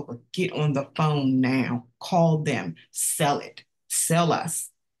offer over. Get on the phone now. Call them. Sell it. Sell us."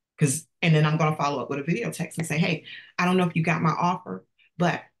 And then I'm going to follow up with a video text and say, "Hey, I don't know if you got my offer,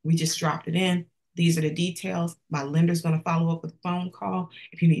 but we just dropped it in. These are the details. My lender's going to follow up with a phone call.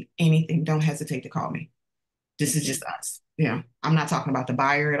 If you need anything, don't hesitate to call me. This is just us. I'm not talking about the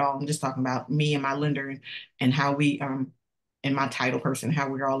buyer at all. I'm just talking about me and my lender, and how we, and my title person, how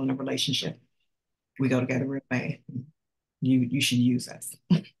we're all in a relationship. We go together real bad. You should use us."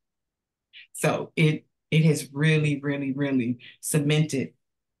 So it has really, really, really cemented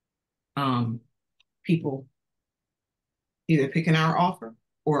people either picking our offer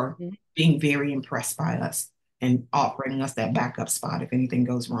or being very impressed by us and offering us that backup spot if anything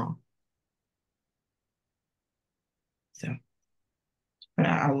goes wrong. So, but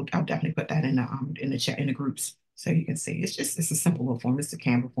I'll definitely put that in the chat, in the groups, so you can see. It's a simple little form. It's a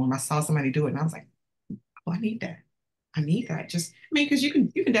Canva form. I saw somebody do it and I was like, oh, I need that. I need that. Because you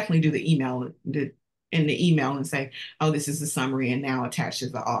can definitely do the email in the email and say, oh, this is the summary and now attached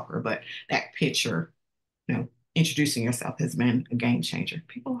is the offer. But that picture, introducing yourself has been a game changer.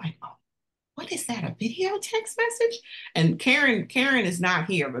 People are like, oh, what is that? A video text message? And Karen is not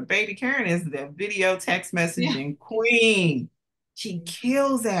here, but baby Karen is the video text messaging queen. She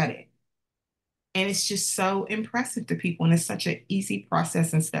kills at it. And it's just so impressive to people. And it's such an easy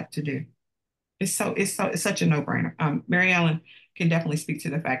process and step to do. It's such a no-brainer. Mary Ellen can definitely speak to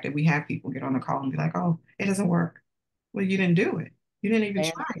the fact that we have people get on the call and be like, "Oh, it doesn't work." Well, you didn't do it. You didn't even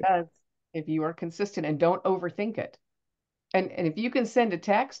And try it it. does if you are consistent and don't overthink it. And if you can send a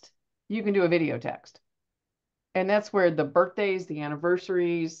text, you can do a video text. And that's where the birthdays, the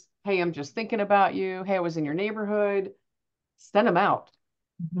anniversaries, hey, I'm just thinking about you. Hey, I was in your neighborhood. Send them out.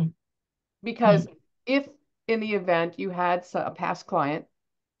 Mhm. Because if in the event you had a past client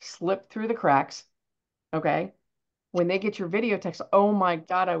slip through the cracks, okay, when they get your video text, oh my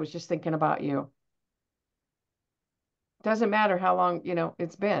God, I was just thinking about you. Doesn't matter how long,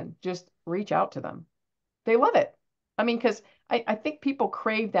 it's been, just reach out to them. They love it. I mean, because I think people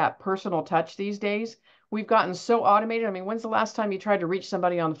crave that personal touch these days. We've gotten so automated. I mean, when's the last time you tried to reach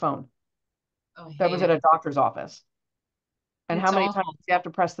somebody on the phone Oh, I that hate was at it. a doctor's office? And how It's many times awful. do you have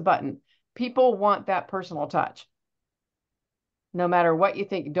to press the button? People want that personal touch. No matter what you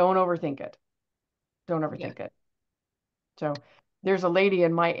think, don't overthink it. Don't Yeah. overthink it. So there's a lady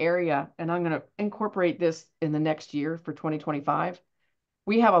in my area, and I'm going to incorporate this in the next year for 2025.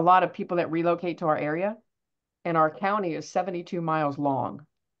 We have a lot of people that relocate to our area, and our county is 72 miles long,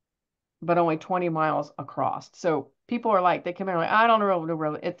 but only 20 miles across. So people are like, they come in like, I don't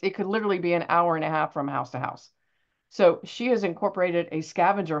know. It could literally be an hour and a half from house to house. So she has incorporated a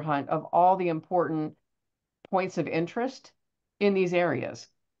scavenger hunt of all the important points of interest in these areas.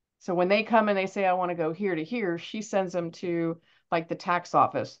 So when they come and they say, I want to go here to here, she sends them to like the tax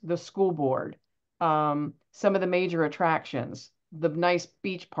office, the school board, some of the major attractions, the nice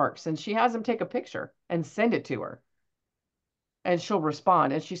beach parks. And she has them take a picture and send it to her. And she'll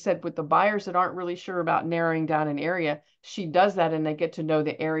respond. And she said, with the buyers that aren't really sure about narrowing down an area, she does that and they get to know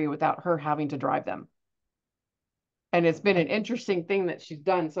the area without her having to drive them. And it's been an interesting thing that she's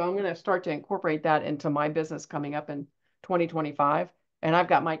done. So I'm going to start to incorporate that into my business coming up in 2025. And I've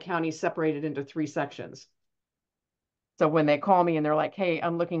got my county separated into 3 sections. So when they call me and they're like, hey,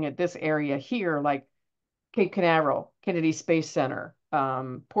 I'm looking at this area here, like Cape Canaveral, Kennedy Space Center,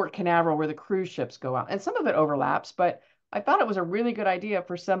 Port Canaveral, where the cruise ships go out. And some of it overlaps, but I thought it was a really good idea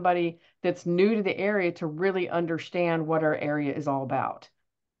for somebody that's new to the area to really understand what our area is all about.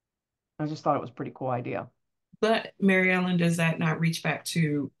 I just thought it was a pretty cool idea. But Mary Ellen, does that not reach back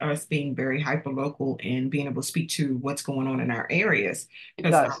to us being very hyper local and being able to speak to what's going on in our areas? It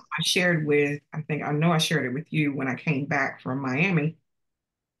Because does. I shared with, I know I shared it with you when I came back from Miami.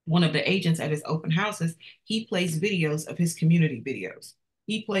 One of the agents at his open houses, he plays videos of his community videos.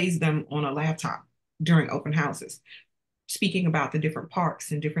 He plays them on a laptop during open houses, speaking about the different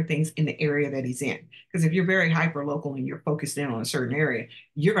parks and different things in the area that he's in. Because if you're very hyper local and you're focused in on a certain area,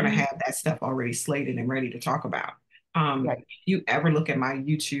 you're going to have that stuff already slated and ready to talk about. Right. If you ever look at my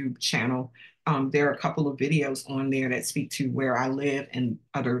YouTube channel, there are a couple of videos on there that speak to where I live and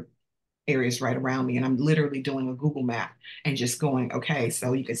other areas right around me. And I'm literally doing a Google map and just going, okay,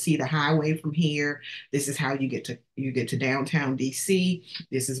 so you can see the highway from here. This is how you get to downtown DC.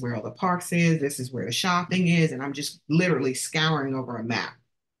 This is where all the parks is. This is where the shopping is. And I'm just literally scouring over a map.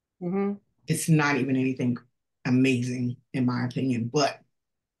 Mm-hmm. It's not even anything amazing in my opinion, but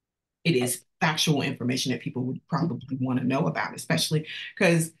it is factual information that people would probably want to know about, especially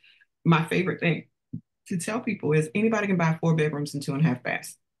because my favorite thing to tell people is anybody can buy 4 bedrooms and 2.5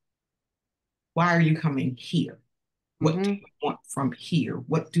 baths. Why are you coming here? What do Mm-hmm. you want from here?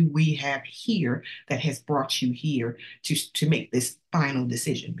 What do we have here that has brought you here to make this final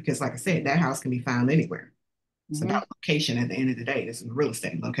decision? Because like I said, that house can be found anywhere. It's Mm-hmm. about location at the end of the day. This is real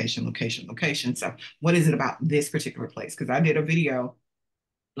estate, location, location, location. So what is it about this particular place? Because I did a video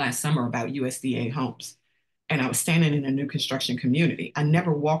last summer about USDA homes. And I was standing in a new construction community. I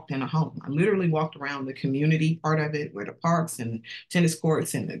never walked in a home. I literally walked around the community part of it, where the parks and tennis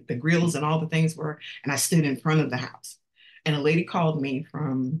courts and the grills and all the things were. And I stood in front of the house. And a lady called me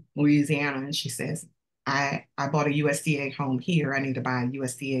from Louisiana and she says, I bought a USDA home here. I need to buy a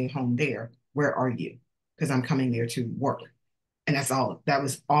USDA home there. Where are you? Because I'm coming there to work. And that's all. That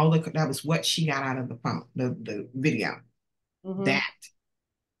was what she got out of the phone, the video. Mm-hmm. That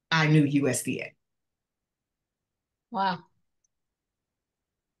I knew USDA. Wow.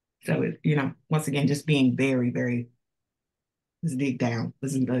 So, once again, just being very, very, let's dig down.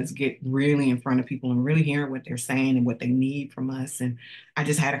 Let's get really in front of people and really hearing what they're saying and what they need from us. And I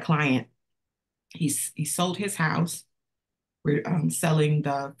just had a client, he sold his house. We're selling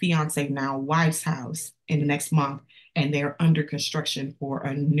the fiance now wife's house in the next month, and they're under construction for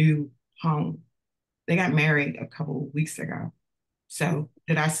a new home. They got married a couple of weeks ago. So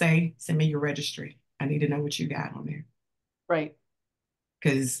did I say, send me your registry? I need to know what you got on there. Right.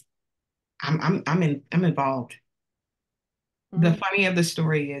 Because I'm involved. The funny of the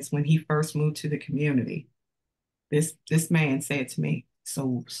story is when he first moved to the community, this man said to me,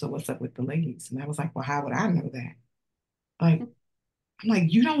 so what's up with the ladies? And I was like, well, how would I know that? Like, I'm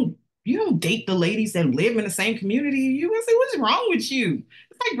like, you don't date the ladies that live in the same community. You I say, what's wrong with you?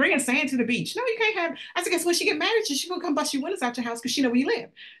 It's like bringing sand to the beach. No, you can't have. I said, guess when she get married, she gonna come bust your windows out your house because she know where you live.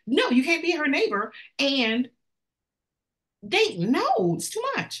 No, you can't be her neighbor and date. No, it's too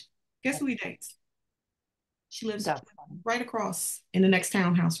much. Guess who he dates? She lives right across in the next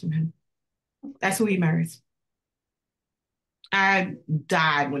townhouse from him. That's who he marries. I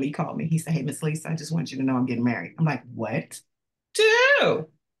died when he called me. He said, hey, Miss Lisa, I just want you to know I'm getting married. I'm like, what? Dude.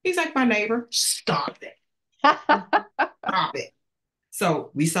 He's like, my neighbor. Stop it. Stop it.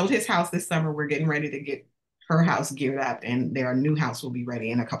 So we sold his house this summer. We're getting ready to get her house geared up, and their new house will be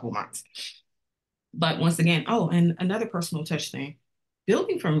ready in a couple of months. But once again, oh, and another personal touch thing,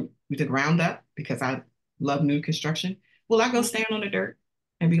 building from the ground up, because I love new construction. Will I go stand on the dirt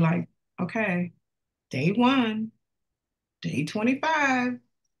and be like, okay, day 1, day 25,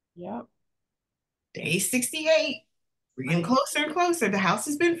 Yep. day 68, we're getting closer and closer. The house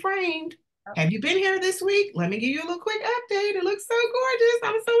has been framed. Have you been here this week? Let me give you a little quick update. It looks so gorgeous.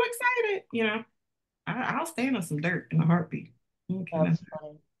 I'm so excited. I'll stand on some dirt in a heartbeat. Okay. That's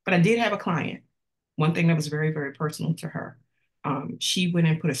funny. But I did have a client. One thing that was very, very personal to her. She went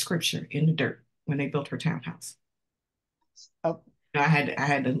and put a scripture in the dirt when they built her townhouse. Oh, I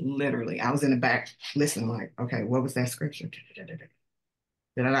had to literally, I was in the back listening, like, okay, what was that scripture?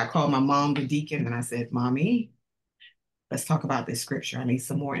 Then I called my mom, the deacon, and I said, Mommy, let's talk about this scripture. I need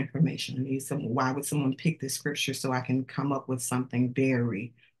some more information. I need why would someone pick this scripture so I can come up with something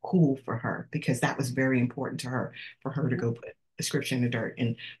very cool for her? Because that was very important to her, for her to go put the scripture in the dirt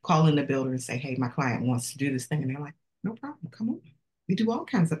and call in the builder and say, hey, my client wants to do this thing. And they're like, no problem, come on. We do all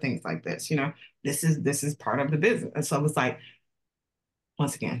kinds of things like this. This is part of the business. And so it was like,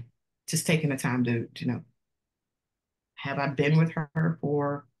 once again, just taking the time to have I been with her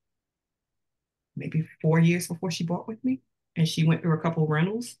for maybe 4 years before she bought with me, and she went through a couple of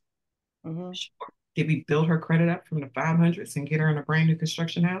rentals. Sure. Did we build her credit up from the 500s and get her in a brand new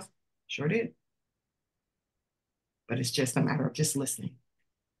construction house? Sure did. But it's just a matter of just listening.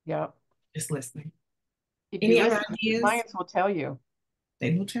 Yep. Just listening. If Any you other listen, ideas? clients will tell you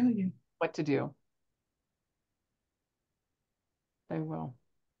They will tell you what to do. They will.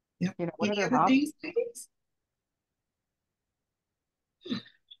 Yep. What Any are their other hobbies? things?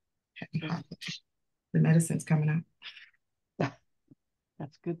 The medicine's coming out.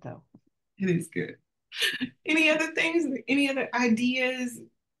 That's good though. It is good. Any other things? Any other ideas?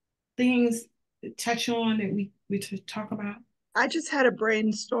 Things to touch on that we should talk about? I just had a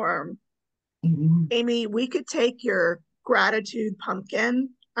brainstorm. Mm-hmm. Amy, we could take your gratitude pumpkin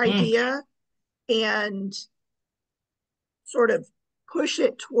idea and sort of push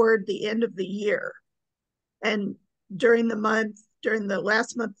it toward the end of the year. And during the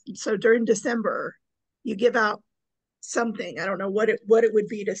last month, so during December, you give out something. I don't know what it would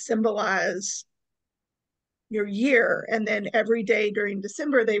be to symbolize your year. And then every day during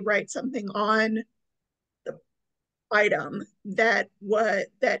December, they write something on the item that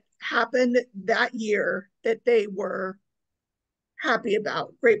happened that year that they were happy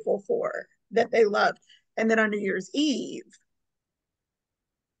about, grateful for, that they loved. And then on New Year's Eve,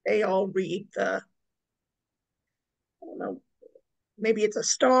 they all read I don't know, maybe it's a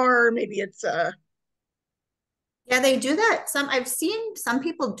star, maybe it's Yeah, they do that. I've seen some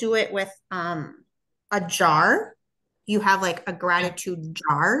people do it with a jar. You have like a gratitude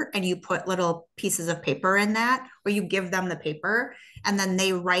jar and you put little pieces of paper in that, or you give them the paper and then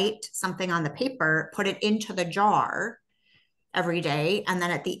they write something on the paper, put it into the jar every day. And then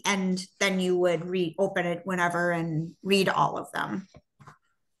at the end, then you would open it whenever and read all of them.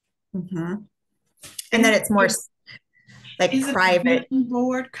 And then it's more like private. Vision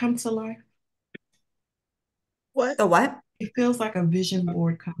board come to life? what? The what? It feels like a vision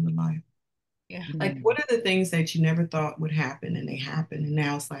board come to life. Yeah. Like, what are the things that you never thought would happen and they happen? And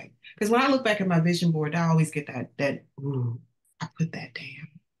now it's like, because when I look back at my vision board, I always get that, ooh, I put that down.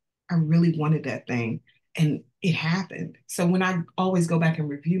 I really wanted that thing. And it happened. So when I always go back and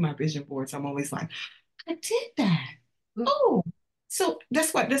review my vision boards, I'm always like, I did that. Oh, so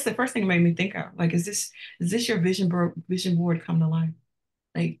that's the first thing it made me think of. Like, is this your vision board come to life?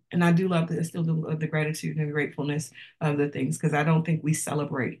 Like, and I do love I still do love the gratitude and gratefulness of the things because I don't think we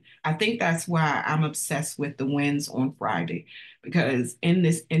celebrate. I think that's why I'm obsessed with the wins on Friday, because in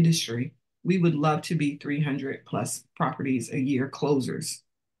this industry, we would love to be 300 plus properties a year closers.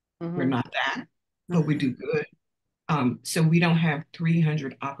 We're not that, but we do good. So we don't have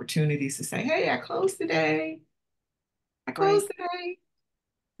 300 opportunities to say, hey, I closed today. I closed today.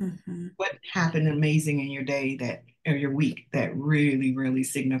 Mm-hmm. What happened amazing in your day or your week that really, really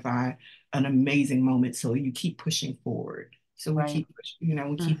signify an amazing moment. So you keep pushing forward. So we keep pushing,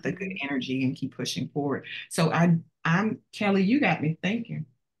 we keep the good energy and keep pushing forward. So I'm Kelly, you got me thinking.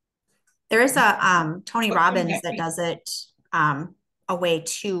 There's a Tony Robbins that does it a way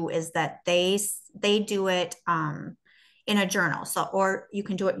too, is that they do it in a journal. So, or you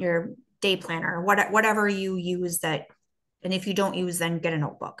can do it in your day planner, whatever you use that. And if you don't use, then get a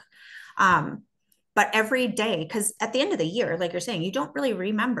notebook. But every day, because at the end of the year, like you're saying, you don't really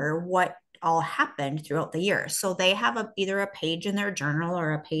remember what all happened throughout the year. So they have either a page in their journal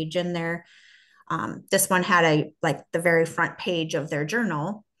or a page in their, this one had like the very front page of their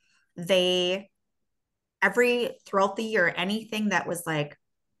journal. They, throughout the year, anything that was like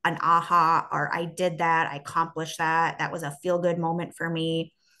an aha, or I did that, I accomplished that, that was a feel good moment for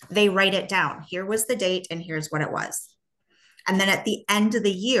me, they write it down. Here was the date and here's what it was. And then at the end of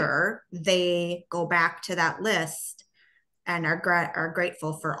the year, they go back to that list and are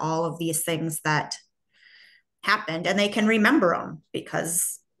grateful for all of these things that happened, and they can remember them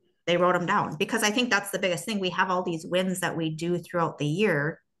because they wrote them down. Because I think that's the biggest thing. We have all these wins that we do throughout the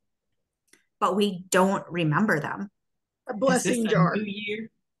year, but we don't remember them. A blessing jar. A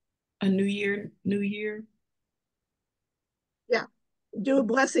new year. Yeah, do a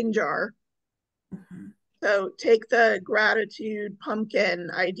blessing jar. Mm-hmm. So take the gratitude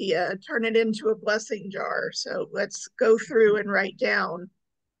pumpkin idea, turn it into a blessing jar. So let's go through and write down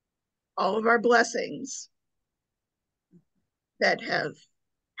all of our blessings that have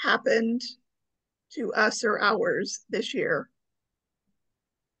happened to us or ours this year.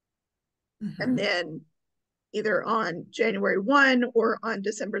 Mm-hmm. And then either on January 1 or on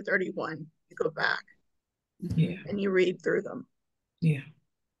December 31, you go back and you read through them. Yeah.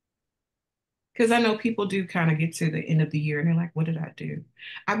 Because I know people do kind of get to the end of the year and they're like, what did I do?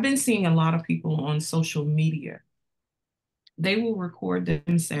 I've been seeing a lot of people on social media. They will record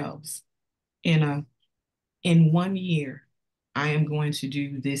themselves in 1 year, I am going to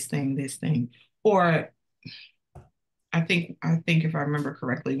do this thing. Or I think if I remember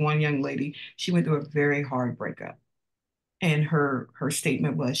correctly, one young lady, she went through a very hard breakup. And her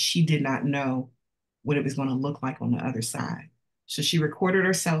statement was she did not know what it was going to look like on the other side. So she recorded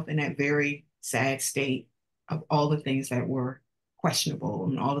herself in that very sad state of all the things that were questionable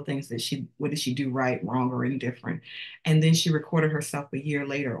and all the things that what did she do right, wrong, or indifferent. And then she recorded herself a year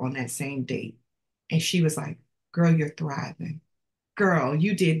later on that same date. And she was like, girl, you're thriving. Girl,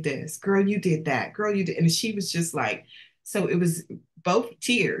 you did this. Girl, you did that. Girl, you did. And she was just like, so it was both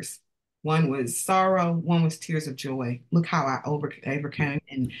tears. One was sorrow, one was tears of joy. Look how I overcame,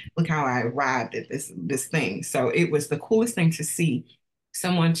 and look how I arrived at this thing. So it was the coolest thing to see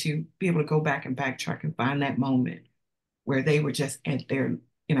someone to be able to go back and backtrack and find that moment where they were just at their,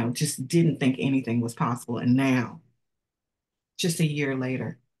 just didn't think anything was possible. And now, just a year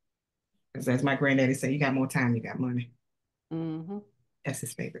later, because as my granddaddy said, you got more time, you got money. Mm-hmm. That's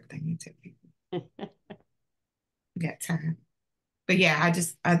his favorite thing to tell people. You got time. But yeah,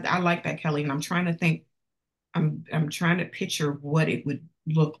 I like that, Kelly. And I'm trying to think, I'm trying to picture what it would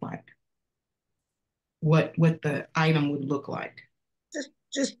look like. What the item would look like.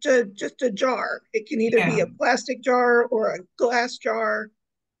 Just a jar. It can either be a plastic jar or a glass jar.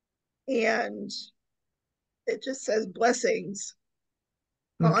 And it just says blessings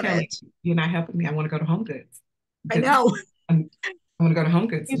on Kelly, it. you're not helping me. I want to go to Home Goods. I know. I want to go to Home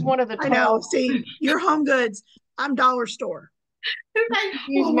Goods. He's one of the I know. See, you're Home Goods. I'm Dollar Store. It's like,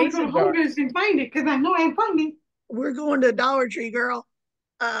 well, I want to go to Home Goods and find it because I know I ain't find it. We're going to Dollar Tree, girl.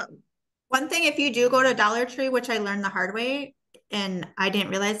 One thing, if you do go to Dollar Tree, which I learned the hard way, and I didn't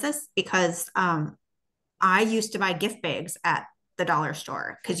realize this because I used to buy gift bags at the dollar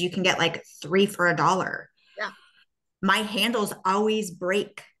store because you can get like 3 for $1. Yeah. My handles always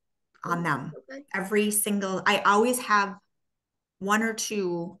break on them. Okay. I always have 1 or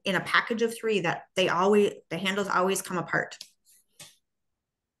 2 in a package of 3 that the handles always come apart.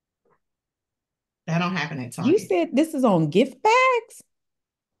 That don't happen at Target. You said this is on gift bags?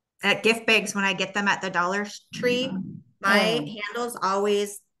 At gift bags, when I get them at the Dollar Tree, my handles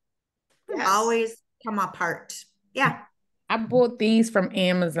always come apart. Yeah. I bought these from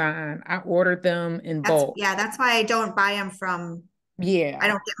Amazon. I ordered them in bulk. Yeah, that's why I don't buy them from. Yeah. I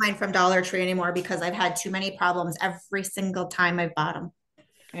don't get mine from Dollar Tree anymore because I've had too many problems every single time I've bought them.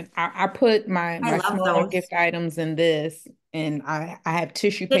 And I put my smaller gift items in this, and I have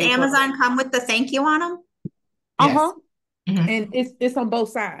tissue paper. Did Amazon come with the thank you on them? Uh-huh. Yes. And it's on both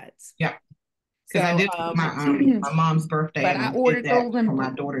sides. Yeah. Because I did my mom's birthday, but and I ordered those for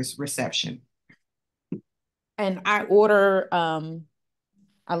my daughter's reception. And I order,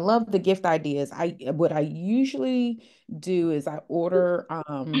 I love the gift ideas. What I usually do is I order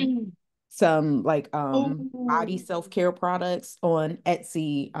some like body Oh, self-care products on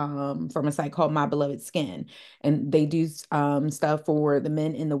Etsy from a site called My Beloved Skin. And they do stuff for the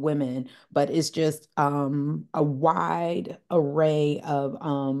men and the women, but it's just a wide array of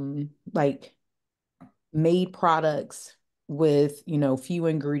like made products with, few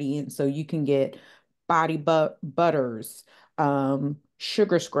ingredients. So you can get butters,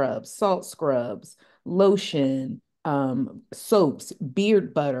 sugar scrubs, salt scrubs, lotion, soaps,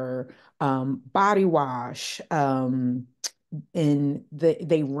 beard butter, body wash, and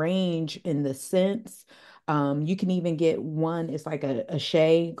they range in the scents. You can even get one, it's like a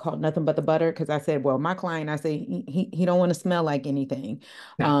shea called Nothing But the Butter. Because I said, well, my client, I say he don't want to smell like anything.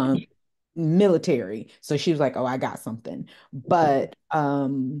 no. Military. So she was like, "Oh, I got something." But I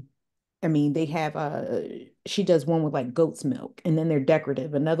mean, they have she does one with like goat's milk and then they're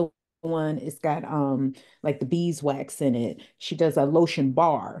decorative. Another one, it's got like the beeswax in it. She does a lotion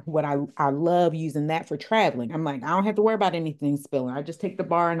bar. What I love using that for traveling. I'm like, I don't have to worry about anything spilling. I just take the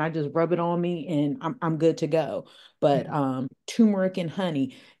bar and I just rub it on me and I'm good to go. But turmeric and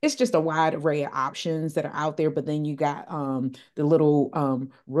honey, it's just a wide array of options that are out there. But then you got the little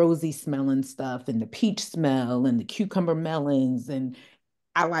rosy smelling stuff and the peach smell and the cucumber melons, and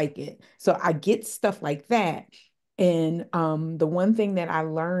I like it. So I get stuff like that. And the one thing that I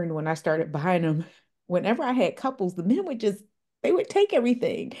learned when I started buying them, whenever I had couples, the men would just they would take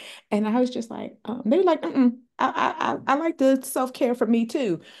everything, and I was just like, they were like, mm-mm, I like the self care for me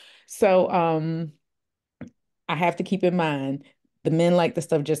too. So I have to keep in mind the men like the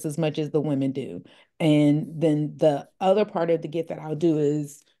stuff just as much as the women do. And then the other part of the gift that I'll do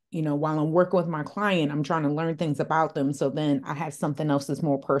is, while I'm working with my client, I'm trying to learn things about them. So then I have something else that's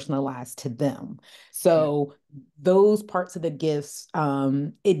more personalized to them. So those parts of the gifts,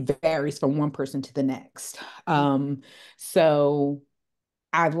 it varies from one person to the next. So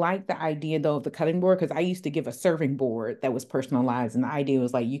I like the idea though of the cutting board because I used to give a serving board that was personalized, and the idea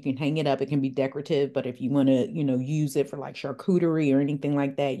was like you can hang it up, it can be decorative, but if you want to, use it for like charcuterie or anything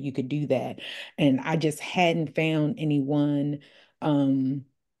like that, you could do that. And I just hadn't found anyone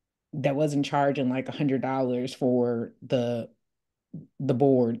that wasn't charging like $100 for the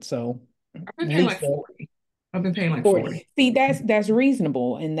board. So I've been paying like Lisa, 40. I've been paying like 40. 40. See, that's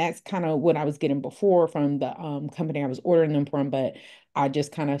reasonable. And that's kind of what I was getting before from the company I was ordering them from, but I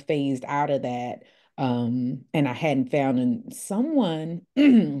just kind of phased out of that. And I hadn't found and someone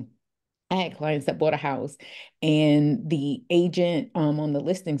I had clients that bought a house and the agent on the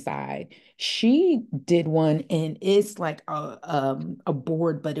listing side, she did one and it's like a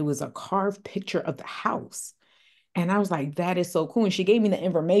board, but it was a carved picture of the house. And I was like, that is so cool. And she gave me the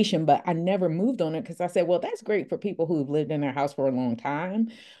information, but I never moved on it because I said, well, that's great for people who've lived in their house for a long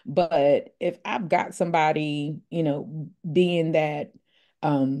time. But if I've got somebody, being that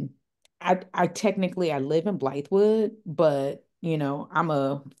I technically I live in Blythewood, but I'm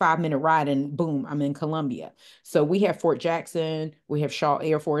a 5-minute ride and boom, I'm in Columbia. So we have Fort Jackson, we have Shaw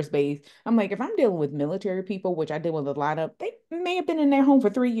Air Force Base. I'm like, if I'm dealing with military people, which I deal with a lot of, they may have been in their home for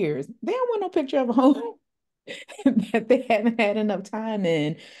 3 years. They don't want no picture of a home that they haven't had enough time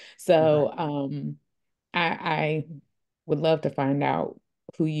in. Right. So I would love to find out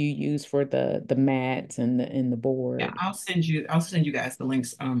who you use for the mats and the Yeah, board. I'll send you guys the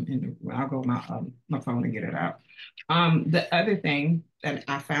links and I'll go my phone and get it out. The other thing that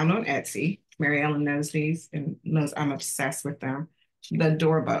I found on Etsy, Mary Ellen knows these and knows I'm obsessed with them. The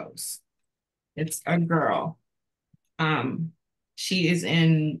door bows. It's a girl. Um, she is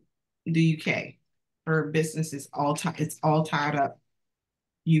in the UK. Her business is it's all tied up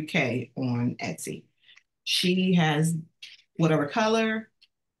UK on Etsy. She has whatever color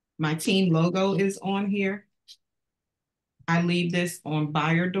my team logo is on here. I leave this on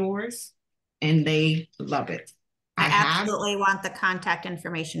buyer doors and they love it. I I have, absolutely want the contact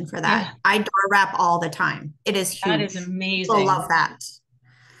information for that. Yeah, I door wrap all the time. It is that huge. is People amazing. love that.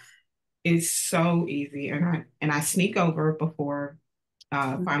 it's so easy. And I sneak over before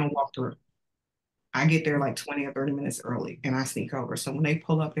final walkthrough. I get there like 20 or 30 minutes early and I sneak over. So when they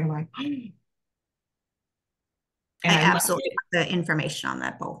pull up, they're like, and I I love absolutely it. want the information on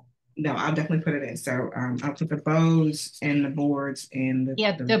that bowl. No, I'll definitely put it in. So I'll put the bows and the boards and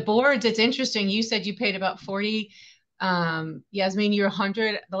Yeah, the boards, it's interesting. You said you paid about 40. Yasmin, you're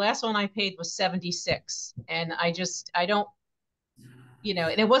 100. The last one I paid was 76. And I don't,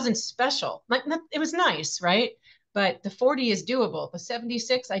 and it wasn't special. Like, it was nice, right? But the 40 is doable. The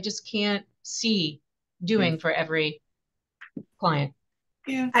 76, I just can't see yeah. doing for every client.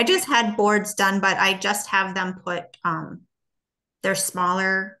 Yeah. I just had boards done, but I just have them put, they're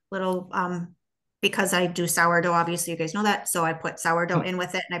smaller little, because I do sourdough, obviously you guys know that. So I put sourdough in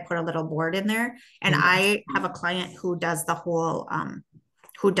with it and I put a little board in there. And I have a client who does the whole,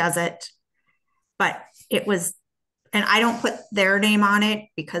 who does it, but it was, and I don't put their name on it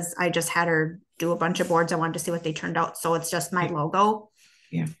because I just had her do a bunch of boards. I wanted to see what they turned out. So it's just my logo.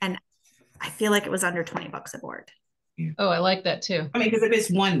 Yeah. And I feel like it was under $20 a board. Yeah. Oh, I like that too. I mean, because if it's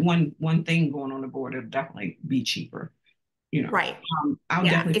one thing going on the board, it'll definitely be cheaper. You know, right. I'll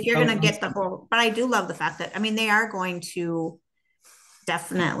definitely, if you're going to get the whole, but I do love the fact that, I mean, they are going to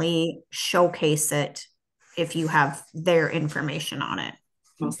definitely showcase it if you have their information on it.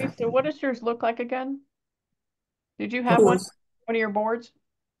 Okay, so what does yours look like again? Did you have one of your boards?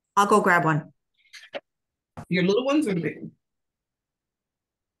 I'll go grab one. Your little ones or the big ones?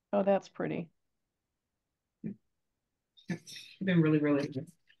 Oh, that's pretty. Been really, really good.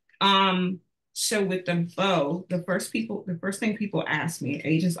 So with the bow, the first thing people ask me,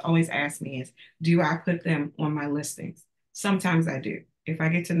 agents always ask me is, do I put them on my listings? Sometimes I do. If I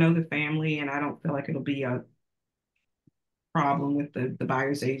get to know the family and I don't feel like it'll be a problem with the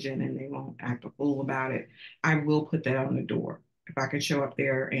buyer's agent and they won't act a fool about it, I will put that on the door. If I can show up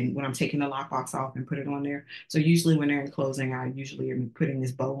there and when I'm taking the lockbox off and put it on there. So usually when they're in closing, I usually am putting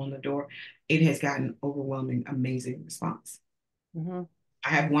this bow on the door. It has gotten overwhelming, amazing response. Mm-hmm. I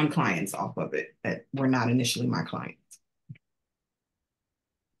have one clients off of it that were not initially my clients.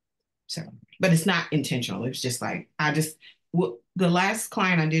 So, but it's not intentional. It's just like, the last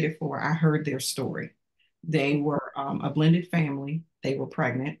client I did it for, I heard their story. They were a blended family. They were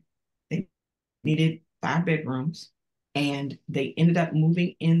pregnant. They needed 5 bedrooms and they ended up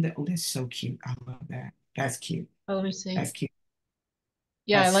moving in oh, that's so cute. I love that. That's cute. Oh, let me see. That's cute.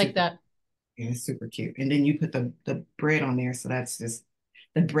 Yeah, that's I like that. Yeah, it's super cute. And then you put the bread on there. So that's just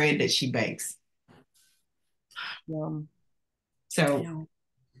the bread that she bakes. So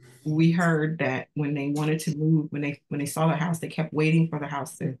we heard that when they wanted to move, when they saw the house, they kept waiting for the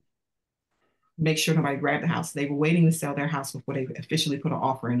house to make sure nobody grabbed the house. They were waiting to sell their house before they officially put an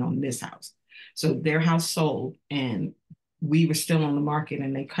offer in on this house. So their house sold and we were still on the market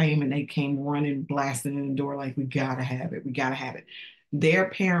and they came running, blasting in the door like, we gotta have it. We gotta have it.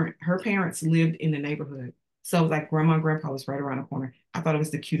 Her parents lived in the neighborhood. So it was like grandma and grandpa was right around the corner. I thought it was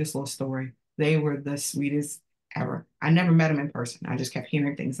the cutest little story. They were the sweetest ever. I never met them in person. I just kept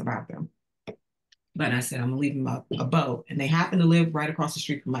hearing things about them. But I said, I'm gonna leave them a bow. And they happen to live right across the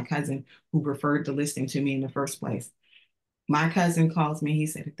street from my cousin who referred the listing to me in the first place. My cousin calls me. He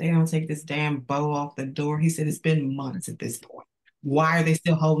said, if they don't take this damn bow off the door, he said, it's been months at this point. Why are they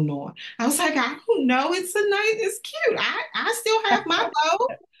still holding on? I was like, I don't know. It's cute. I still have my bow.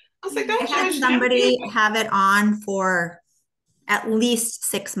 I was like, don't judge somebody have it on for at least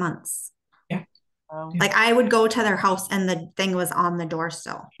 6 months. Yeah. Like I would go to their house and the thing was on the door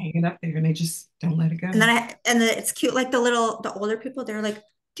still. Hanging up there and they just don't let it go. And then it's cute. Like the older people, they're like,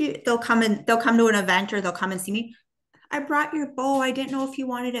 they'll come to an event or they'll come and see me. I brought your bow. I didn't know if you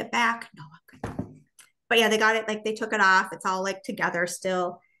wanted it back. No, I'm good. But yeah, they got it. Like they took it off. It's all like together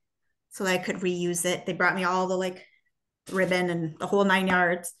still. So I could reuse it. They brought me all the like ribbon and the whole 9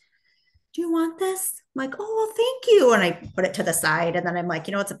 yards. Do you want this? I'm like, oh, well, thank you. And I put it to the side. And then I'm like,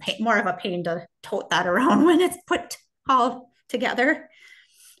 it's more of a pain to tote that around when it's put all together.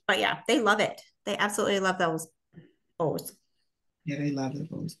 But yeah, they love it. They absolutely love those bows. Yeah, they love the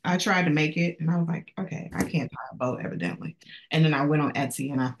bows. I tried to make it and I was like, okay, I can't tie a bow evidently. And then I went on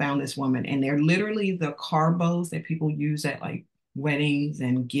Etsy and I found this woman and they're literally the car bows that people use at like weddings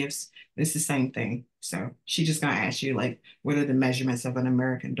and gifts. It's the same thing. So she's just gonna ask you like, what are the measurements of an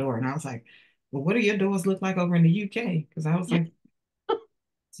American door? And I was like, well, what do your doors look like over in the UK? Because I was like,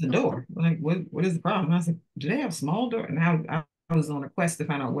 it's a door. Like, what is the problem? And I was like, do they have small doors? And I was on a quest to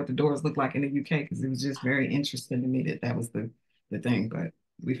find out what the doors look like in the UK because it was just very interesting to me that was the thing. But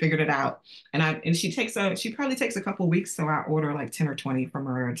we figured it out. And she probably takes a couple of weeks, so I order like 10 or 20 from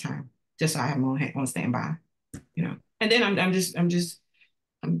her at a time, just so I have them on standby, And then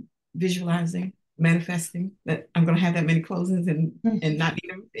I'm visualizing, manifesting that I'm gonna have that many closings and not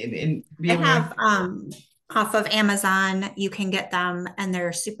need them and be able to off of Amazon, you can get them and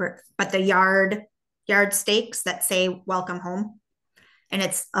they're super, but the yard stakes that say welcome home. And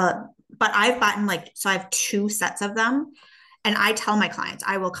it's but I've gotten so I have 2 sets of them. And I tell my clients,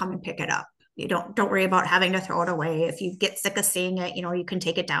 I will come and pick it up. You don't worry about having to throw it away. If you get sick of seeing it, you can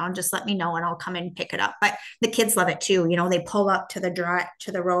take it down. Just let me know and I'll come and pick it up. But the kids love it too. They pull up to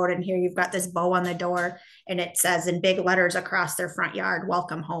the road and here you've got this bow on the door and it says in big letters across their front yard,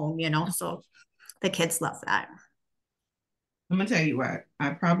 welcome home, So the kids love that. I'm gonna tell you what,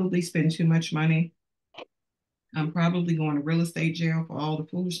 I probably spend too much money. I'm probably going to real estate jail for all the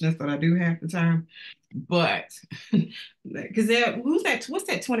foolishness that I do half the time. But because who's that? What's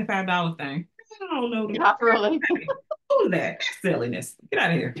that $25 thing? I don't know. Not really. Who's that? That's silliness. Get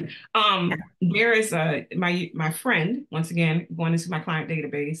out of here. There is my friend, once again, going into my client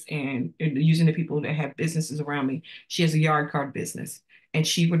database and using the people that have businesses around me. She has a yard card business, and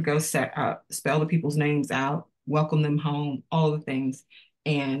she would go set up, spell the people's names out, welcome them home, all the things.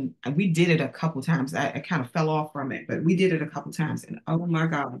 And we did it a couple times. I kind of fell off from it, but we did it a couple times. And oh my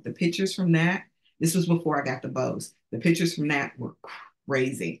God, the pictures from that, this was before I got the bows. The pictures from that were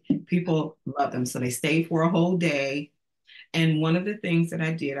crazy. People love them. So they stayed for a whole day. And one of the things that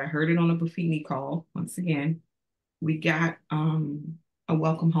I did, I heard it on a Buffini call. Once again, we got a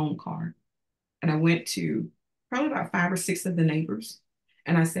welcome home card. And I went to probably about 5 or 6 of the neighbors.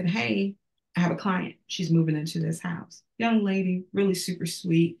 And I said, hey, I have a client. She's moving into this house. Young lady, really super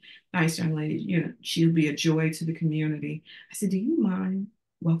sweet, nice young lady. You know, she'll be a joy to the community. I said, do you mind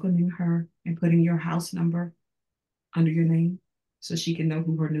welcoming her and putting your house number under your name so she can know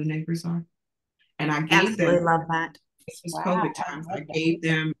who her new neighbors are? And I gave Absolutely them, love that. this was Wow, COVID times. I gave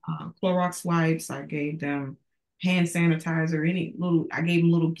them Clorox wipes. I gave them hand sanitizer, I gave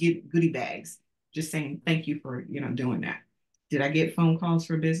them little goodie bags, just saying thank you for, doing that. Did I get phone calls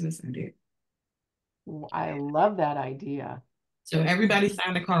for business? I did. I love that idea. So everybody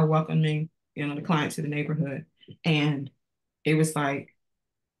signed a card welcoming, the client to the neighborhood. And it was like,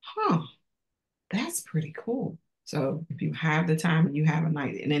 huh, that's pretty cool. So if you have the time and you have a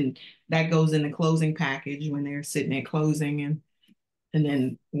night, and then that goes in the closing package when they're sitting at closing. And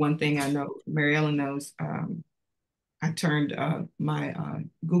then one thing I know, Mary Ellen knows, I turned my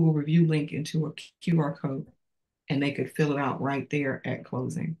Google review link into a QR code, and they could fill it out right there at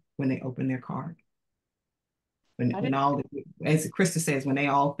closing when they open their card. When all, as Krista says, when they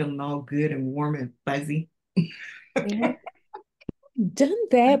all feeling all good and warm and fuzzy. Okay. Done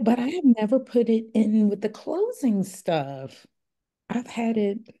that, but I have never put it in with the closing stuff. I've had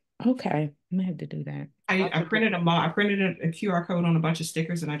it. Okay, I'm gonna have to do that. I printed them all. I printed a QR code on a bunch of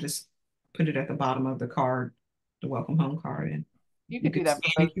stickers, and I just put it at the bottom of the card, the welcome home card. And You could do that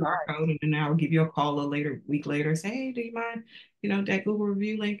scan for the both QR sides. code, and then I'll give you a call week later, say, hey, do you mind, that Google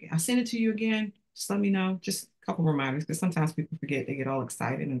review link? I'll send it to you again. Just let me know. Just a couple reminders, because sometimes people forget, they get all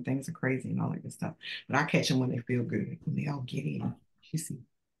excited and things are crazy and all that good stuff. But I catch them when they feel good, when they all get in. You see,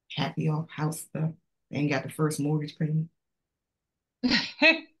 happy off house stuff. They ain't got the first mortgage payment.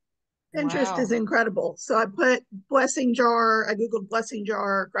 Pinterest Wow. is incredible. So I put blessing jar, I Googled blessing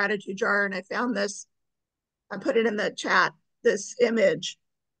jar, gratitude jar, and I found this. I put it in the chat, this image.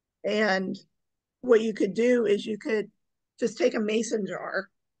 And what you could do is you could just take a mason jar,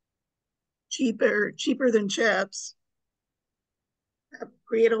 cheaper than chips,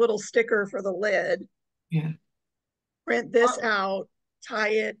 create a little sticker for the lid, Yeah. print this out, tie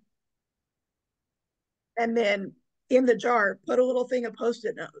it, and then in the jar, put a little thing of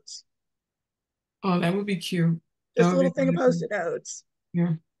Post-it notes. Oh, that would be cute. Just a little thing of Post-it notes.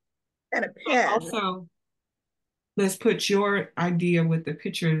 Yeah. And a pen. Also, let's put your idea with the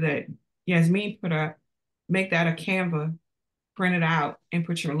picture that Yasmin put up, make that a Canva, print it out, and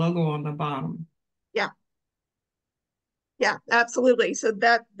put your logo on the bottom. Yeah. Yeah, absolutely. So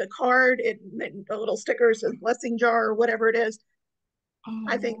that the card, the little sticker says blessing jar or whatever it is. Oh.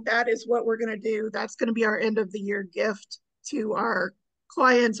 I think that is what we're going to do. That's going to be our end of the year gift to our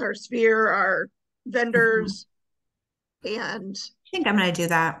clients, our sphere, our vendors. And I think I'm going to do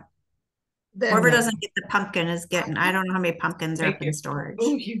that. then Whoever doesn't get the pumpkin is getting, I don't know how many pumpkins are up in you. storage.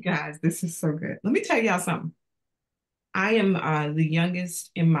 Oh, you guys, this is so good. Let me tell y'all something. I am the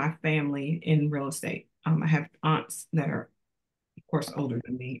youngest in my family in real estate. I have aunts that are, of course, older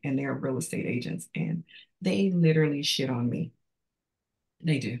than me, and they're real estate agents, and they literally shit on me.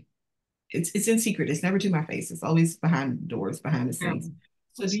 They do. It's in secret. It's never to my face. It's always behind the doors, behind the scenes.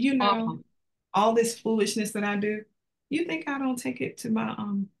 So do you know all this foolishness that I do? You think I don't take it to my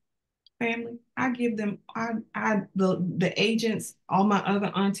family? I give them the agents, all my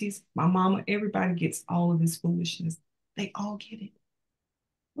other aunties, my mama, everybody gets all of this foolishness. They all get it.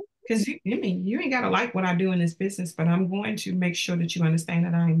 Because you ain't gotta like what I do in this business, but I'm going to make sure that you understand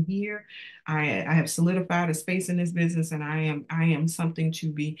that I am here. I have solidified a space in this business, and I am something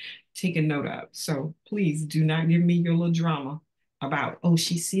to be taken note of. So please do not give me your little drama about, oh,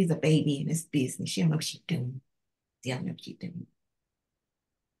 she sees a baby in this business. She don't know what she's doing. She don't know what she's doing.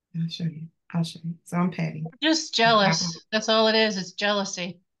 I'll show you. I'll show you. So I'm petty. Just jealous. That's all it is. It's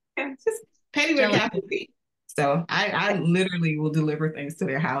jealousy. Yeah, just petty with a capital P. So I literally will deliver things to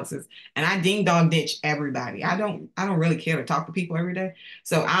their houses, and I ding dong ditch everybody. I don't really care to talk to people every day.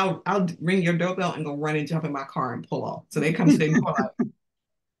 So I'll ring your doorbell and go run and jump in my car and pull off. So they come to the door like,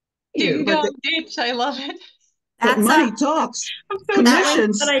 Ding You, but dong ditch. I love it. but That's money a talks. I'm so that tired.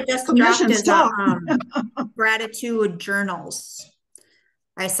 link Commissions, that I just dropped commissions is talk. gratitude journals.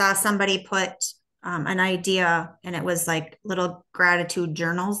 I saw somebody put an idea, and it was like little gratitude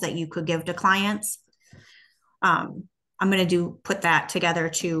journals that you could give to clients. I'm gonna put that together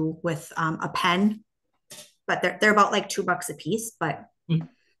too with a pen, but they're about like $2 a piece, but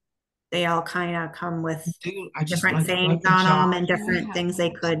they all kind of come with I just different like sayings the on jar, them and different things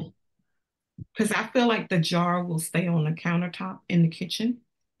they could. because I feel like the jar will stay on the countertop in the kitchen,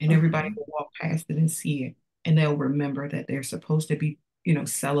 and everybody will walk past it and see it, and they'll remember that they're supposed to be,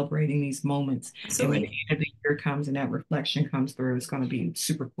 celebrating these moments. And when the Absolutely. end of the year comes and that reflection comes through, it's going to be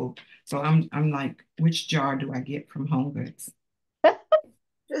super cool. So I'm like, which jar do I get from Home Goods?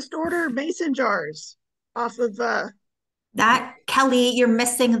 Just order mason jars off of That, Kelly, you're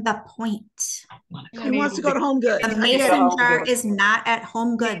missing the point. he wants to go to Home Goods. The I get it. mason jar is not at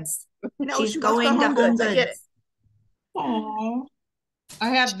Home Goods. I know She's she wants to go going to Home Home Goods. I get it. Goods. Aww. I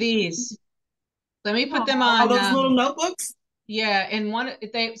have these. Let me put them All on. those little notebooks. Yeah, and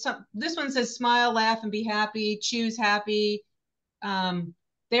this one says smile, laugh, and be happy. Choose happy.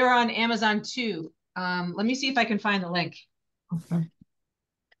 They were on Amazon too. Let me see if I can find the link. Okay.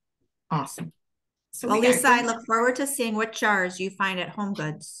 Awesome. So Well, we got Lisa, I look forward to seeing what jars you find at Home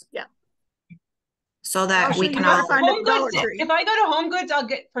Goods. Yeah. So I'll that show we you can where to all. find it Home at Dollar Goods. Tree. If I go to Home Goods, I'll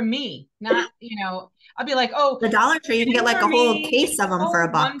get for me, not I'll be like, oh, The Dollar Tree, you can get two like for a whole me, case of them for oh,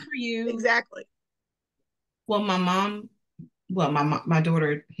 $1. one for you. Exactly. Well, my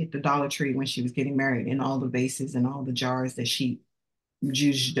daughter hit the Dollar Tree when she was getting married, and all the vases and all the jars that she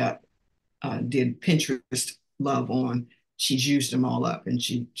juiced up, did Pinterest love on. She's used them all up, and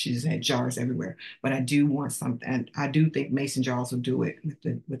she's had jars everywhere. But I do want something, and I do think mason jars will do it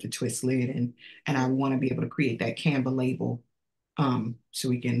with the twist lid, and I want to be able to create that Canva label, so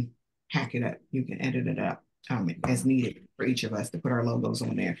we can hack it up. You can edit it up, as needed for each of us to put our logos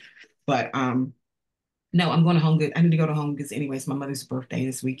on there. But no, I'm going to Home Goods. I need to go to Home Goods anyway. It's my mother's birthday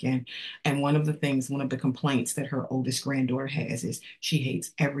this weekend. And one of the complaints that her oldest granddaughter has is she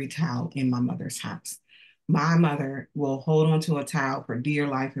hates every towel in my mother's house. My mother will hold on to a towel for dear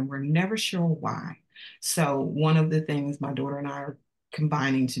life, and we're never sure why. So one of the things my daughter and I are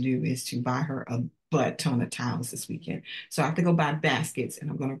combining to do is to buy her a butt ton of towels this weekend. So I have to go buy baskets, and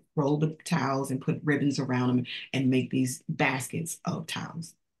I'm going to roll the towels and put ribbons around them and make these baskets of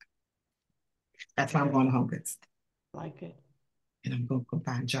towels. That's why I'm going to Home Goods. Like it. And I'm going to go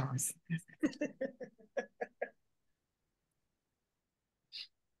buy jars.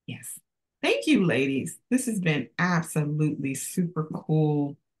 Yes. Thank you, ladies. This has been absolutely super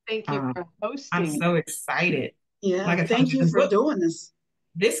cool. Thank you for I'm hosting. so excited. Yeah, Like I told thank you for doing this.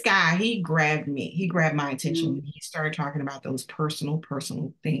 This guy, he grabbed me. He grabbed my attention when he started talking about those personal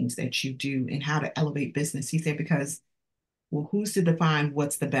things that you do and how to elevate business. He said, because, well, who's to define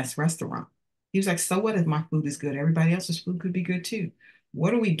what's the best restaurant? He was like, so what if my food is good? Everybody else's food could be good too.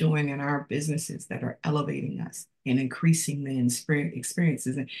 What are we doing in our businesses that are elevating us and increasing the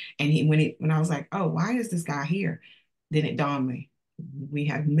experiences? When I was like, oh, why is this guy here? Then it dawned me. We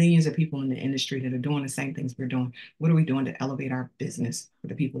have millions of people in the industry that are doing the same things we're doing. What are we doing to elevate our business for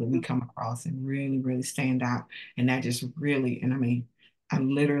the people that we come across and really, really stand out? And that just really, and I mean, I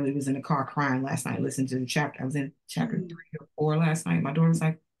literally was in the car crying last night, listening to the chapter. I was in chapter 3 or 4 last night. My daughter was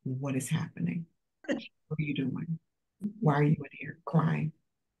like, what is happening? What are you doing? Why are you in here crying?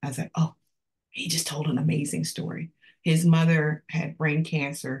 I was like, oh, he just told an amazing story. His mother had brain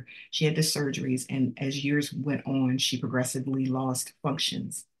cancer. She had the surgeries. And as years went on, she progressively lost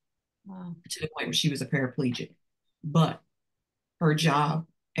functions. Wow. To the point where she was a paraplegic. But her job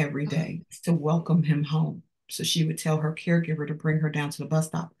every day is to welcome him home. So she would tell her caregiver to bring her down to the bus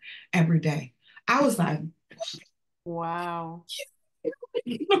stop every day. I was like, wow.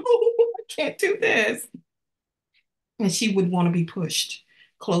 No, I can't do this. And she would want to be pushed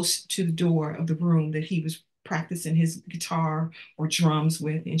close to the door of the room that he was practicing his guitar or drums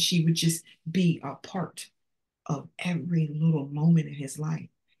with. And she would just be a part of every little moment in his life,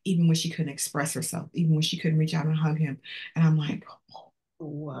 even when she couldn't express herself, even when she couldn't reach out and hug him. And I'm like, oh,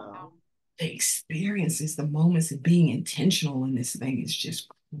 wow. The experiences, the moments of being intentional in this thing is just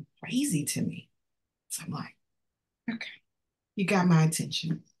crazy to me. So I'm like, okay, you got my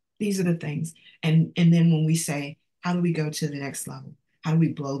attention. These are the things. And then when we say, how do we go to the next level? How do we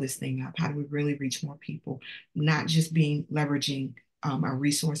blow this thing up? How do we really reach more people? Not just leveraging our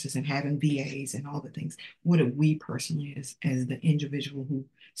resources and having VAs and all the things. What do we personally, as the individual who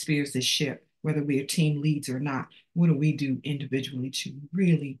steers the ship, whether we are team leads or not, what do we do individually to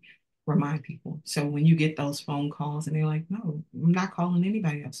really remind people? So when you get those phone calls and they're like, no, I'm not calling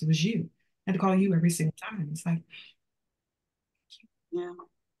anybody else. It was you. I had to call you every single time. It's like, yeah.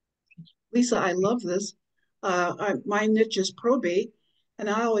 Lisa, I love this. My niche is probate. And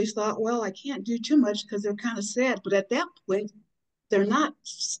I always thought, well, I can't do too much because they're kind of sad. But at that point, they're not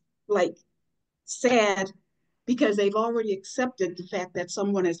like sad because they've already accepted the fact that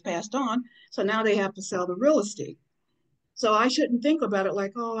someone has passed on. So now they have to sell the real estate. So I shouldn't think about it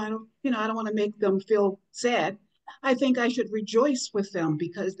like, oh, I don't want to make them feel sad. I think I should rejoice with them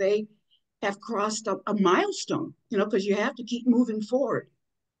because they have crossed a milestone, because you have to keep moving forward.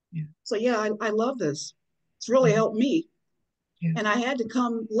 yeah. So yeah, I love this. It's really helped me. Yeah. And I had to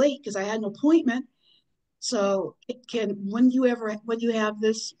come late because I had an appointment. So when you have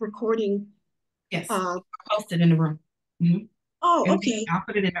this recording, Yes, I'll post it in the room. Mm-hmm. Oh, okay. I'll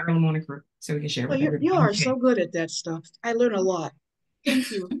put it in the early morning crew so we can share Well, with everybody. you are so good at that stuff. I learn a lot.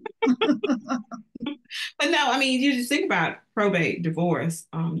 Thank you. But no, I mean, you just think about probate, divorce,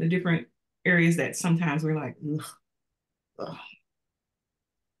 the different areas that sometimes we're like, ugh,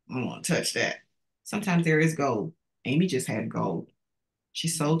 I don't want to touch that. Sometimes there is gold. Amy just had gold. She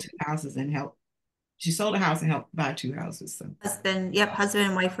sold 2 houses and helped. She sold a house and helped buy 2 houses. So husband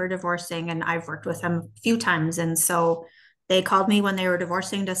and wife are divorcing, and I've worked with them a few times. And so they called me when they were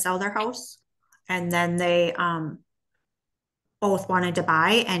divorcing to sell their house. And then they both wanted to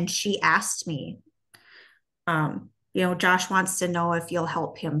buy. And she asked me, Josh wants to know if you'll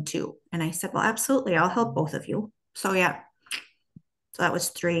help him too. And I said, well, absolutely. I'll help both of you. So yeah. So that was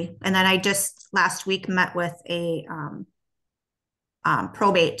 3. And then I just last week met with a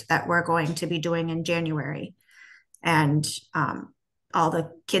probate that we're going to be doing in January. And all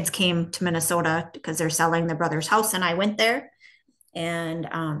the kids came to Minnesota because they're selling their brother's house. And I went there and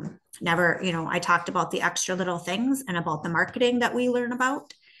I talked about the extra little things and about the marketing that we learn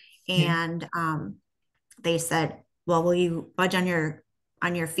about. And they said, well, will you budge on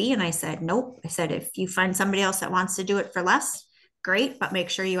your fee? And I said, nope. I said, if you find somebody else that wants to do it for less, great, but make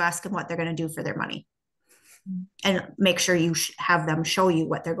sure you ask them what they're going to do for their money. And make sure you have them show you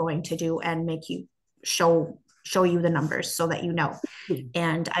what they're going to do and make you show you the numbers so that you know.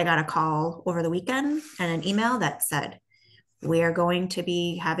 And I got a call over the weekend and an email that said, we are going to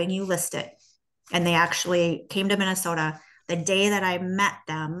be having you list it. And they actually came to Minnesota. The day that I met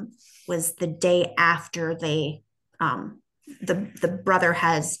them was the day after the brother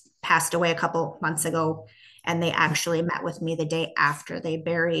has passed away a couple months ago. And they actually met with me the day after they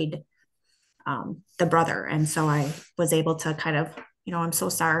buried the brother. And so I was able to kind of, I'm so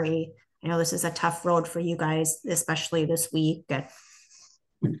sorry. I know this is a tough road for you guys, especially this week.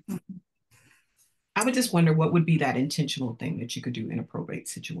 I would just wonder what would be that intentional thing that you could do in a probate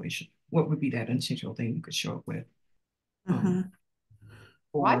situation. What would be that intentional thing you could show up with?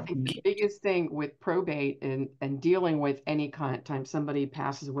 Well, I think the biggest thing with probate and dealing with any kind of time somebody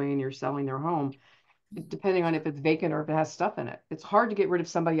passes away and you're selling their home, depending on if it's vacant or if it has stuff in it, it's hard to get rid of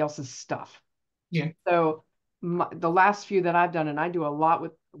somebody else's stuff. Yeah. So the last few that I've done, and I do a lot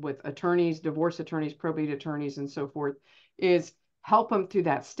with attorneys, divorce attorneys, probate attorneys, and so forth, is help them through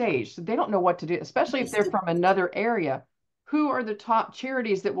that stage. So they don't know what to do, especially if they're from another area. Who are the top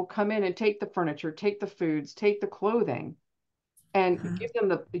charities that will come in and take the furniture, take the foods, take the clothing, and give them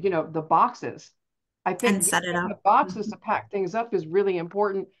the boxes? I think and set it up. The boxes to pack things up is really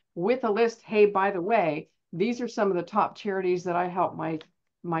important with a list. Hey, by the way, these are some of the top charities that I help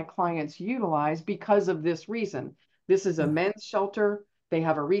my clients utilize because of this reason. This is a men's shelter. They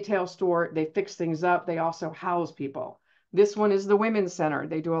have a retail store. They fix things up. They also house people. This one is the women's center.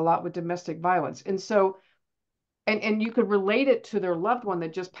 They do a lot with domestic violence. And so, and you could relate it to their loved one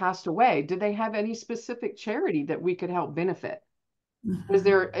that just passed away. Did they have any specific charity that we could help benefit? Was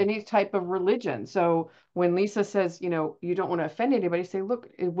there any type of religion? So when Lisa says, you don't want to offend anybody, say, look,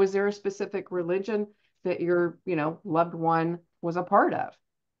 was there a specific religion that your, loved one was a part of?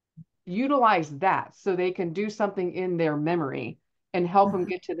 Utilize that so they can do something in their memory and help them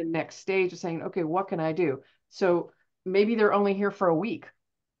get to the next stage of saying, okay, what can I do? So maybe they're only here for a week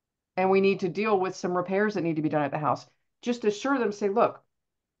and we need to deal with some repairs that need to be done at the house. Just assure them, say, look,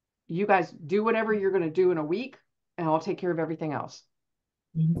 you guys do whatever you're going to do in a week and I'll take care of everything else.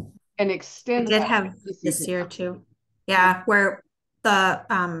 And extend. I did have this year too. Yeah. Where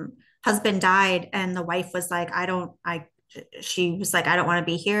the husband died and the wife was like, she was like, I don't want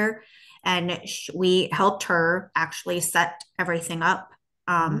to be here. And we helped her actually set everything up.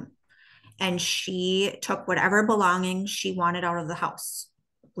 and she took whatever belongings she wanted out of the house.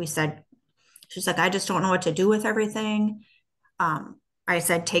 We said, she's like, I just don't know what to do with everything. I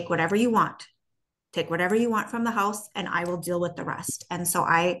said, take whatever you want. Take whatever you want from the house and I will deal with the rest. And so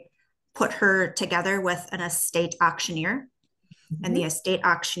I put her together with an estate auctioneer, and the estate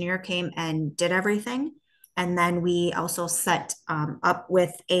auctioneer came and did everything. And then we also set up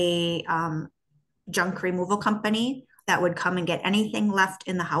with a junk removal company that would come and get anything left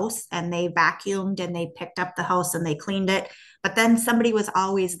in the house, and they vacuumed and they picked up the house and they cleaned it. But then somebody was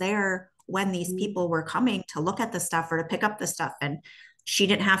always there when these people were coming to look at the stuff or to pick up the stuff, and she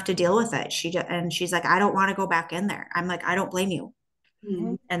didn't have to deal with it. And she's like, I don't want to go back in there. I'm like, I don't blame you.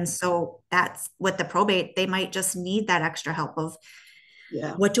 Mhm. And so that's with the probate, they might just need that extra help of,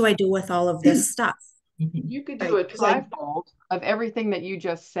 Yeah. what do I do with all of this stuff? You could do a Right, 'cause I- trifold of everything that you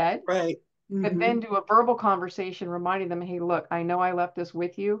just said, Right. but then do a verbal conversation reminding them, hey, look, I know I left this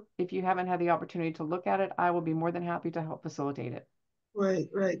with you. If you haven't had the opportunity to look at it, I will be more than happy to help facilitate it. Right,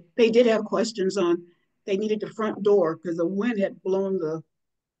 right. They did have questions on, they needed the front door because the wind had blown the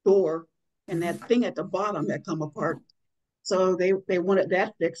door and that thing at the bottom had come apart. So they wanted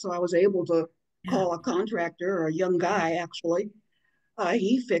that fixed. So I was able to call a contractor, or a young guy actually.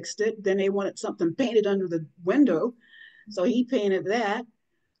 He fixed it. Then they wanted something painted under the window. So he painted that.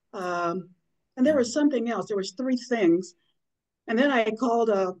 And there was something else. There was 3 things. And then I called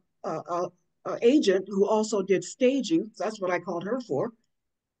a agent who also did staging. That's what I called her for.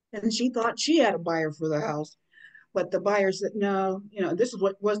 And she thought she had a buyer for the house. But the buyer said, no, this is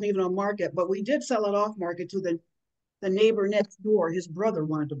what wasn't even on market. But we did sell it off market to the neighbor next door. His brother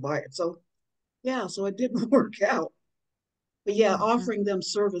wanted to buy it. So yeah, so it didn't work out. But yeah, offering them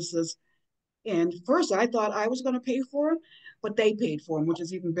services. And first I thought I was going to pay for them, but they paid for them, which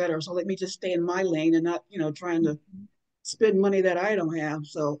is even better. So let me just stay in my lane and not, trying to spend money that I don't have.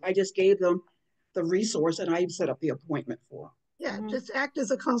 So I just gave them the resource and I set up the appointment for them. Yeah, just act as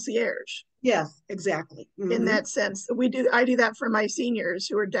a concierge. Yes, exactly. In that sense. I do that for my seniors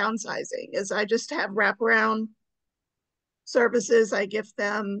who are downsizing, is I just have wraparound services. I give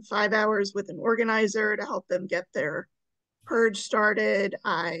them 5 hours with an organizer to help them get their purge started.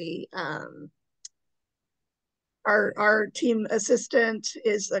 Our team assistant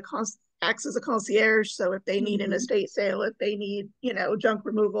acts as a concierge. So if they need an estate sale, if they need, junk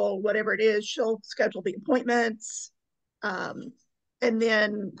removal, whatever it is, she'll schedule the appointments. And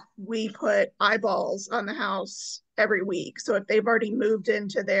then we put eyeballs on the house every week. So if they've already moved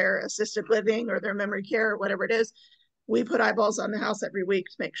into their assisted living or their memory care or whatever it is, we put eyeballs on the house every week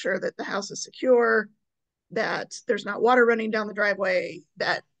to make sure that the house is secure, that there's not water running down the driveway,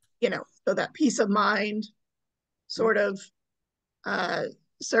 that, so that peace of mind sort of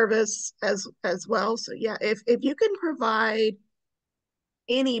service as well. So yeah, if you can provide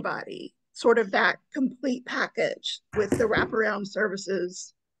anybody sort of that complete package with the wraparound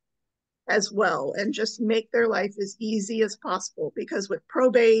services as well, and just make their life as easy as possible, because with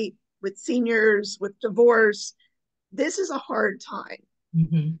probate, with seniors, with divorce, this is a hard time.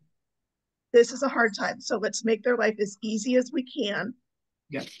 This is a hard time. So let's make their life as easy as we can,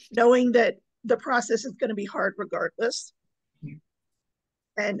 knowing that the process is going to be hard regardless,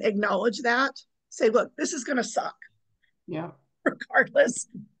 and acknowledge that. Say, look, this is going to suck. Yeah. Regardless,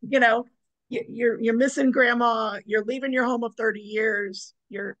 you're missing grandma, you're leaving your home of 30 years,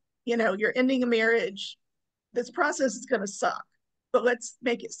 you're ending a marriage. This process is going to suck, but let's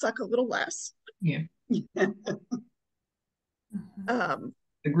make it suck a little less. Yeah. The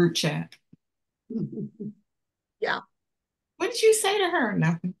group chat. Yeah. What did you say to her?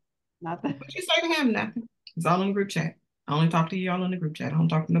 Nothing. Nothing. What did you say to him? Nothing. It's all in the group chat. I only talk to you all in the group chat. I don't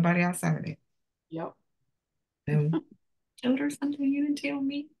talk to nobody outside of it. Yep. Told her something you didn't tell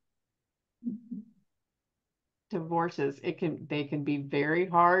me. Divorces, they can be very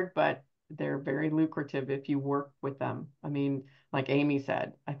hard, but they're very lucrative if you work with them. I mean, like Amy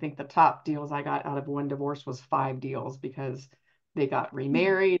said, I think the top deals I got out of one divorce was 5 deals, because they got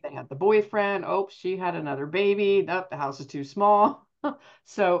remarried, they had the boyfriend, oh, she had another baby, the house is too small.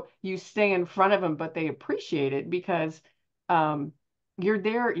 So you stay in front of them, but they appreciate it because you're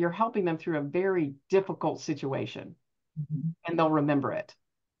there, you're helping them through a very difficult situation, and they'll remember it.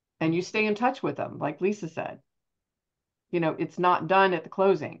 And you stay in touch with them, like Lisa said. It's not done at the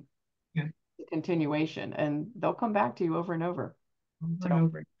closing. Yeah. The continuation, and they'll come back to you over and over.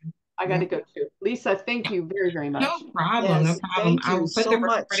 I got to go too. Lisa, thank you very, very much. No problem. Yes, no problem. thank you I will put so the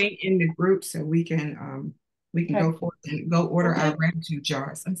much. recording in the group so we can Okay. go forth and go order our gratitude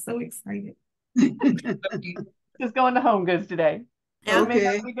jars. I'm so excited. Just going to Home Goods today. Yeah. She may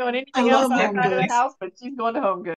not be doing I anything else love Home outside of the Goods. house, but she's going to Home Goods.